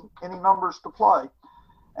us any numbers to play."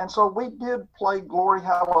 And so we did play Glory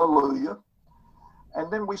Hallelujah. And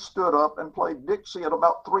then we stood up and played Dixie at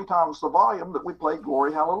about 3 times the volume that we played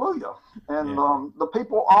Glory Hallelujah. And the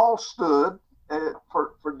people all stood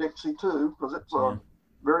for Dixie too, because it's a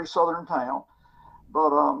very southern town.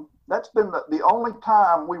 But that's been the only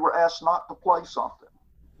time we were asked not to play something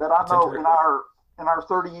that I know in our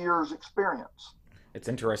 30 years experience. It's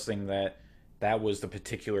interesting that was the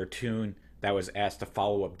particular tune that was asked to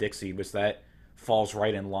follow up Dixie. Was that falls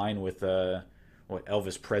right in line with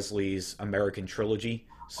Elvis Presley's American Trilogy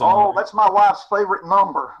song? Oh, that's my wife's favorite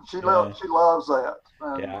number. She loves that.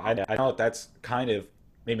 And I know that's kind of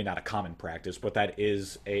maybe not a common practice, but that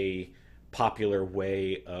is a popular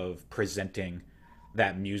way of presenting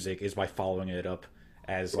that music is by following it up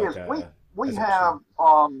as like we have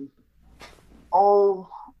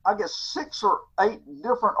I guess 6 or 8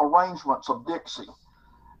 different arrangements of Dixie.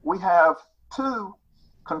 We have 2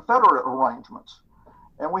 Confederate arrangements,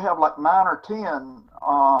 and we have like 9 or 10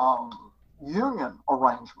 Union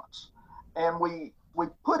arrangements. And we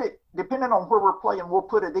put it, depending on where we're playing, we'll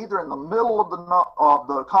put it either in the middle of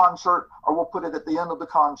the concert, or we'll put it at the end of the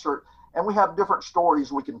concert. And we have different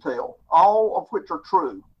stories we can tell, all of which are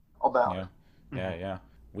true about it. Yeah.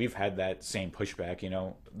 We've had that same pushback.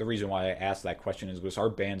 The reason why I asked that question is because our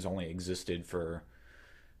band's only existed for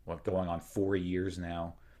going on 4 years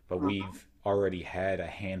now, but we've already had a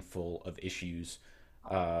handful of issues,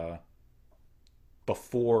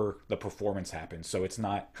 before the performance happens. So it's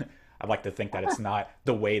not, I'd like to think that it's not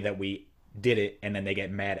the way that we did it and then they get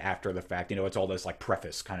mad after the fact. You know, it's all this like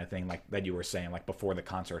preface kind of thing, like that you were saying, like before the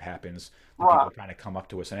concert happens, the people kind of come up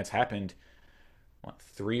to us, and it's happened what,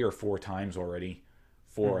 3 or 4 times already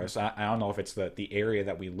for us. I don't know if it's the area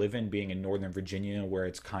that we live in, being in Northern Virginia, where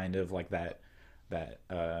it's kind of like that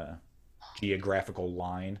geographical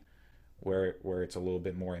line where it's a little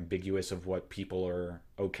bit more ambiguous of what people are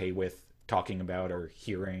okay with talking about or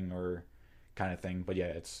hearing or kind of thing. But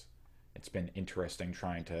yeah, it's been interesting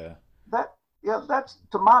trying to that's,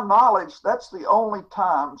 to my knowledge, that's the only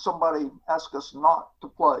time somebody asked us not to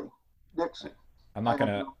play Dixie. I'm not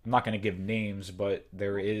gonna give names, but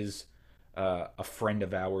there is a friend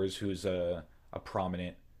of ours who's a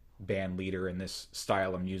prominent band leader in this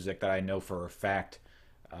style of music that I know for a fact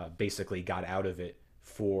basically got out of it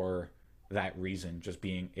for that reason, just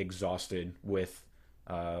being exhausted with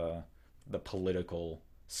the political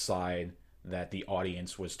side that the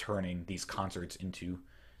audience was turning these concerts into,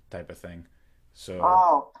 type of thing.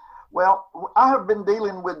 So well, I have been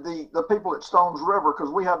dealing with the people at Stones River,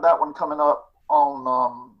 because we have that one coming up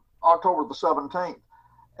on October the 17th.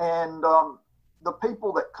 And the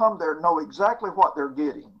people that come there know exactly what they're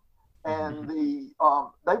getting. And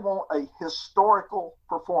they want a historical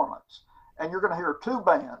performance. And you're going to hear 2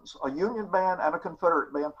 bands, a Union band and a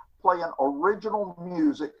Confederate band, playing original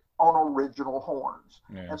music on original horns.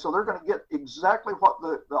 Yeah. And so they're going to get exactly what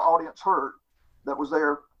the audience heard that was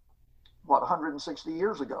there, 160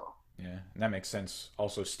 years ago. Yeah, and that makes sense.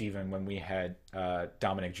 Also, Stephen, when we had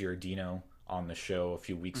Dominic Giardino on the show a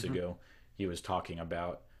few weeks ago, he was talking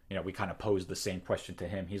about, you know, we kind of posed the same question to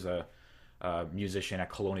him. He's a musician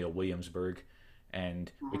at Colonial Williamsburg,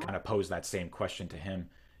 and we kind of posed that same question to him,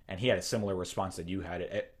 and he had a similar response that you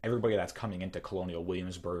had. Everybody that's coming into Colonial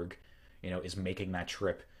Williamsburg, you know, is making that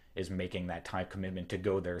trip, is making that time commitment to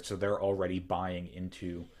go there, so they're already buying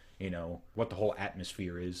into, you know, what the whole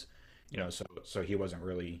atmosphere is, you know, so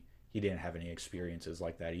he didn't have any experiences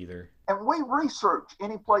like that either. And we research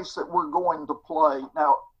any place that we're going to play.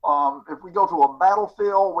 Now, if we go to a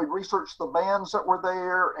battlefield, we research the bands that were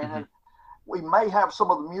there, and we may have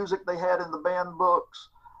some of the music they had in the band books.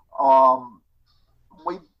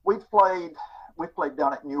 We've played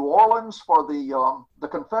down at New Orleans for the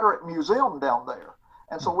Confederate Museum down there.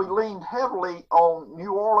 And so we leaned heavily on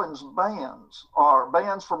New Orleans bands, or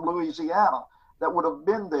bands from Louisiana that would have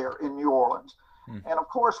been there in New Orleans. And of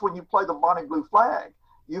course, when you play the Bonnie Blue Flag,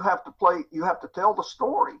 you have to tell the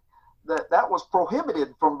story that was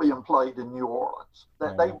prohibited from being played in New Orleans.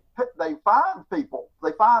 That they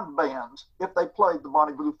find bands if they played the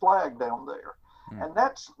Bonnie Blue Flag down there. And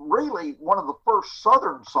that's really one of the first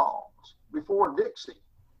Southern songs before Dixie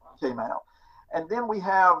came out. And then we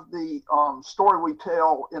have the story we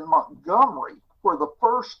tell in Montgomery, where the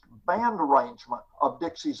first band arrangement of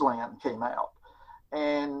Dixie's Land came out.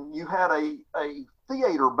 And you had a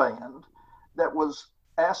theater band that was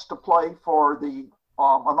asked to play for the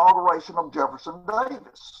inauguration of Jefferson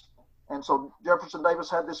Davis. And so Jefferson Davis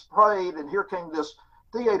had this parade, and here came this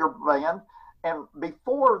theater band. And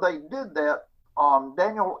before they did that,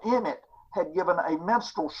 Daniel Emmett had given a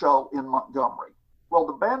minstrel show in Montgomery. Well,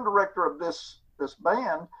 the band director of this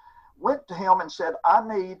band went to him and said, I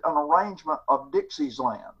need an arrangement of Dixie's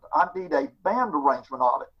Land. I need a band arrangement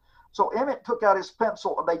of it. So Emmett took out his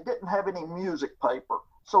pencil, and they didn't have any music paper.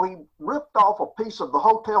 So he ripped off a piece of the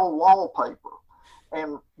hotel wallpaper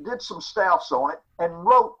and did some staffs on it and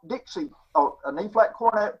wrote Dixie, an E-flat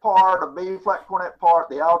cornet part, a B-flat cornet part,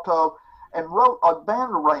 the alto, and wrote a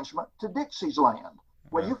band arrangement to Dixie's Land.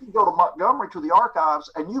 Well, you can go to Montgomery to the archives,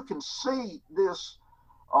 and you can see this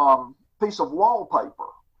piece of wallpaper.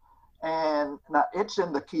 And now it's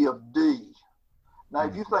in the key of D. Now,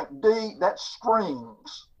 if you think D, that's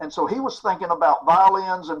strings. And so he was thinking about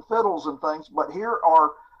violins and fiddles and things, but here's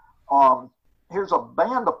a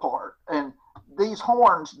band apart, and these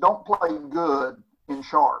horns don't play good in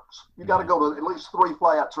sharps. You got to go to at least 3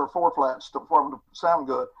 flats or 4 flats for them to sound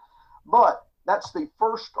good. But that's the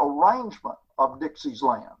first arrangement of Dixie's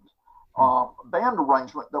Land, band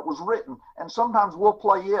arrangement that was written. And sometimes we'll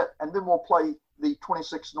play it, and then we'll play the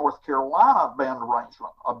 26th North Carolina band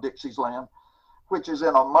arrangement of Dixie's Land, which is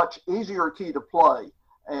in a much easier key to play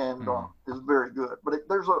and is very good. But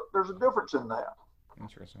there's a difference in that.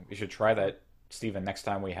 Interesting. We should try that, Stephen, next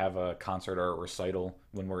time we have a concert or a recital.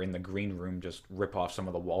 When we're in the green room, just rip off some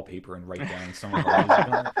of the wallpaper and write down some of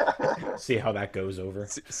the music. See how that goes over.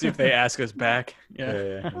 See if they ask us back.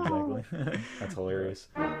 Yeah, exactly. That's hilarious.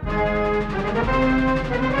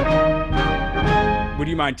 would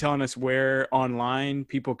you mind telling us where online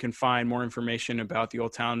people can find more information about the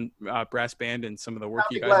Old Town Brass Band and some of the work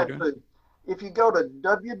you guys are doing? To. If you go to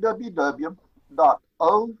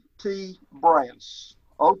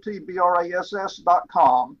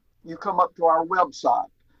www.otbrass.com, you come up to our website,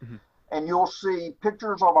 and you'll see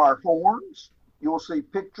pictures of our horns. You'll see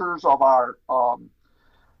pictures of our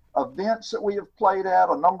events that we have played at,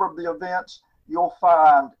 a number of the events. You'll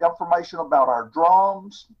find information about our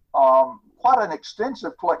drums, quite an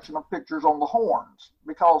extensive collection of pictures on the horns,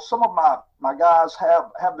 because some of my guys have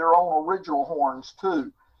their own original horns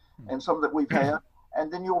too, and some that we've had.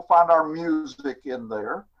 And then you'll find our music in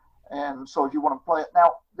there. And so if you want to play it.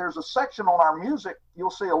 Now, there's a section on our music. You'll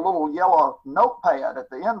see a little yellow notepad at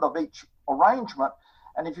the end of each arrangement.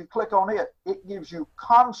 And if you click on it, it gives you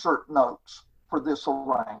concert notes for this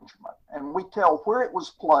arrangement. And we tell where it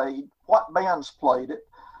was played, what bands played it,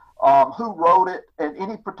 who wrote it, and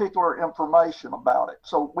any particular information about it.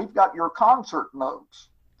 So we've got your concert notes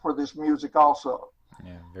for this music also.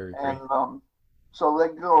 Yeah, very great. And so they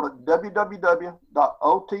can go to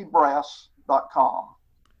www.otbrass.com.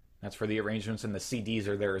 That's for the arrangements, and the CDs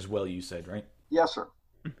are there as well, you said, right? Yes, sir.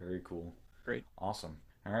 Very cool. Great. Awesome.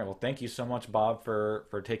 All right. Well, thank you so much, Bob, for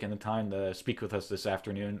taking the time to speak with us this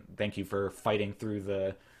afternoon. Thank you for fighting through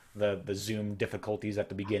the Zoom difficulties at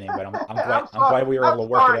the beginning, but I'm glad we were able to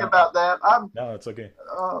work it out. Sorry about that. No, it's okay.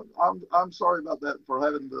 I'm sorry about that, for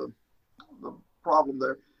having the problem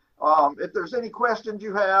there. If there's any questions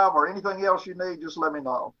you have or anything else you need, just let me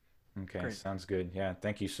know. Okay, Great. Sounds good. Yeah,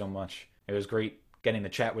 thank you so much. It was great getting to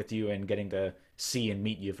chat with you and getting to see and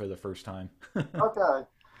meet you for the first time. Okay,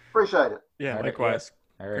 appreciate it. Yeah, All right, likewise.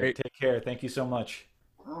 All right, Great. Take care. Thank you so much.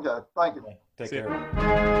 Okay, thank you. Okay, take See ya. care.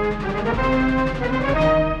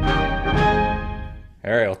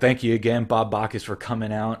 All right, well, thank you again, Bob Baccus, for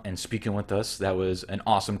coming out and speaking with us. That was an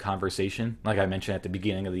awesome conversation. Like I mentioned at the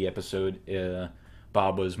beginning of the episode,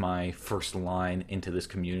 Bob was my first line into this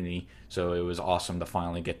community, so it was awesome to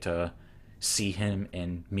finally get to see him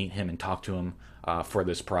and meet him and talk to him for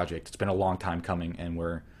this project. It's been a long time coming,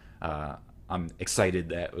 and I'm excited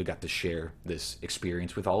that we got to share this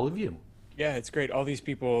experience with all of you. Yeah, it's great. All these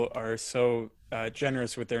people are so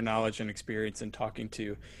generous with their knowledge and experience in talking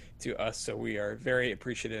to us, so we are very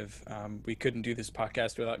appreciative. We couldn't do this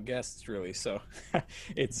podcast without guests, really. So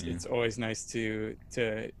it's always nice to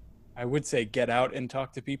I would say get out and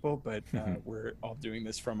talk to people, but we're all doing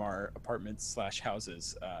this from our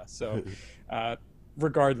apartments/houses. So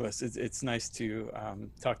regardless, it's nice to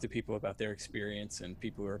talk to people about their experience and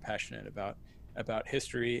people who are passionate about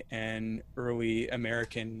history and early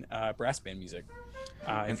American brass band music.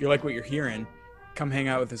 If you like what you're hearing, come hang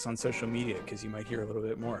out with us on social media, because you might hear a little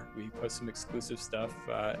bit more. We post some exclusive stuff,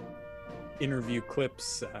 interview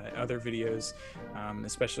clips, other videos,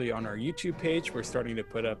 especially on our YouTube page. We're starting to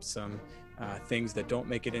put up some things that don't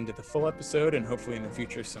make it into the full episode, and hopefully in the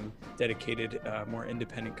future some dedicated, more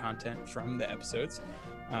independent content from the episodes.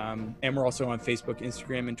 And we're also on Facebook,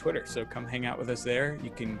 Instagram, and Twitter. So come hang out with us there. You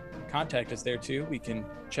can contact us there too. We can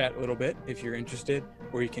chat a little bit if you're interested,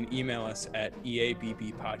 or you can email us at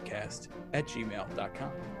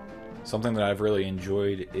eabbpodcast@gmail.com. Something that I've really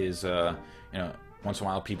enjoyed is, once in a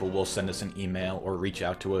while people will send us an email or reach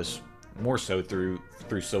out to us, more so through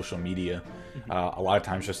social media. A lot of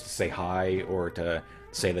times just to say hi or to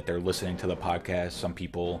say that they're listening to the podcast. Some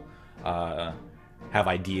people have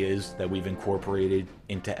ideas that we've incorporated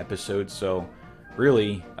into episodes. So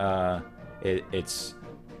really, it's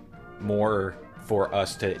more for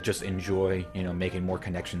us to just enjoy, making more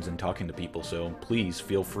connections and talking to people. So please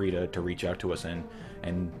feel free to reach out to us and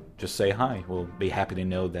just say hi. We'll be happy to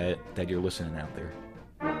know that you're listening out there.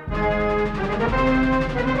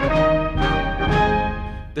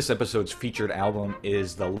 This episode's featured album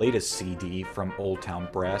is the latest CD from Old Town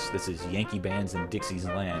Brass. This is Yankee Bands in Dixie's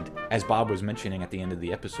Land. As Bob was mentioning at the end of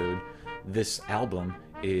the episode, this album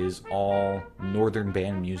is all Northern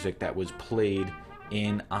band music that was played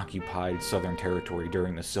in occupied Southern territory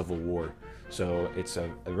during the Civil War. So it's a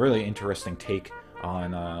really interesting take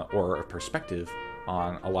on, or a perspective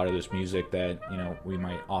on a lot of this music that, we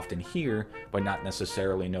might often hear, but not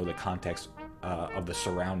necessarily know the context of the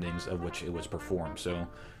surroundings of which it was performed. So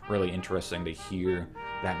really interesting to hear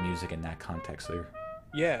that music in that context there.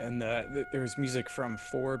 Yeah, and there's music from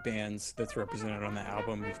 4 bands that's represented on the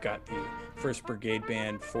album. We've got the 1st Brigade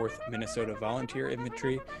Band, 4th Minnesota Volunteer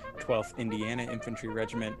Infantry, 12th Indiana Infantry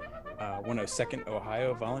Regiment, 102nd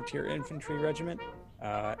Ohio Volunteer Infantry Regiment,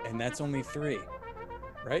 and that's only 3,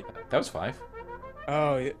 right? That was 5.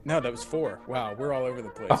 Oh, no, that was 4. Wow, we're all over the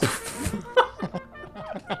place.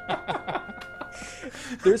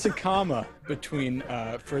 There's a comma between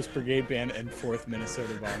 1st Brigade Band and 4th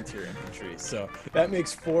Minnesota Volunteer Infantry, so that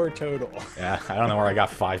makes 4 total. Yeah, I don't know where I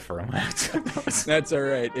got 5 from. That's all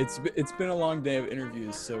right. It's been a long day of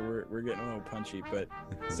interviews, so we're getting a little punchy, but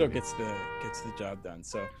still gets the job done.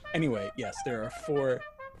 So anyway, yes, there are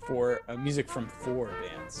four music from 4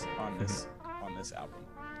 bands on this album.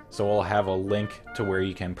 So we'll have a link to where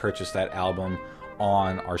you can purchase that album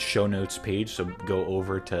on our show notes page. So go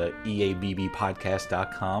over to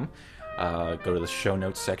eabbpodcast.com, go to the show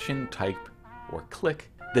notes section, type or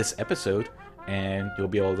click this episode, and you'll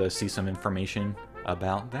be able to see some information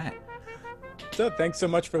about that. So thanks so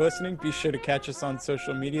much for listening. Be sure to catch us on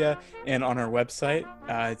social media and on our website.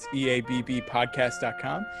 It's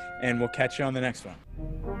eabbpodcast.com, and we'll catch you on the next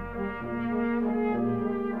one.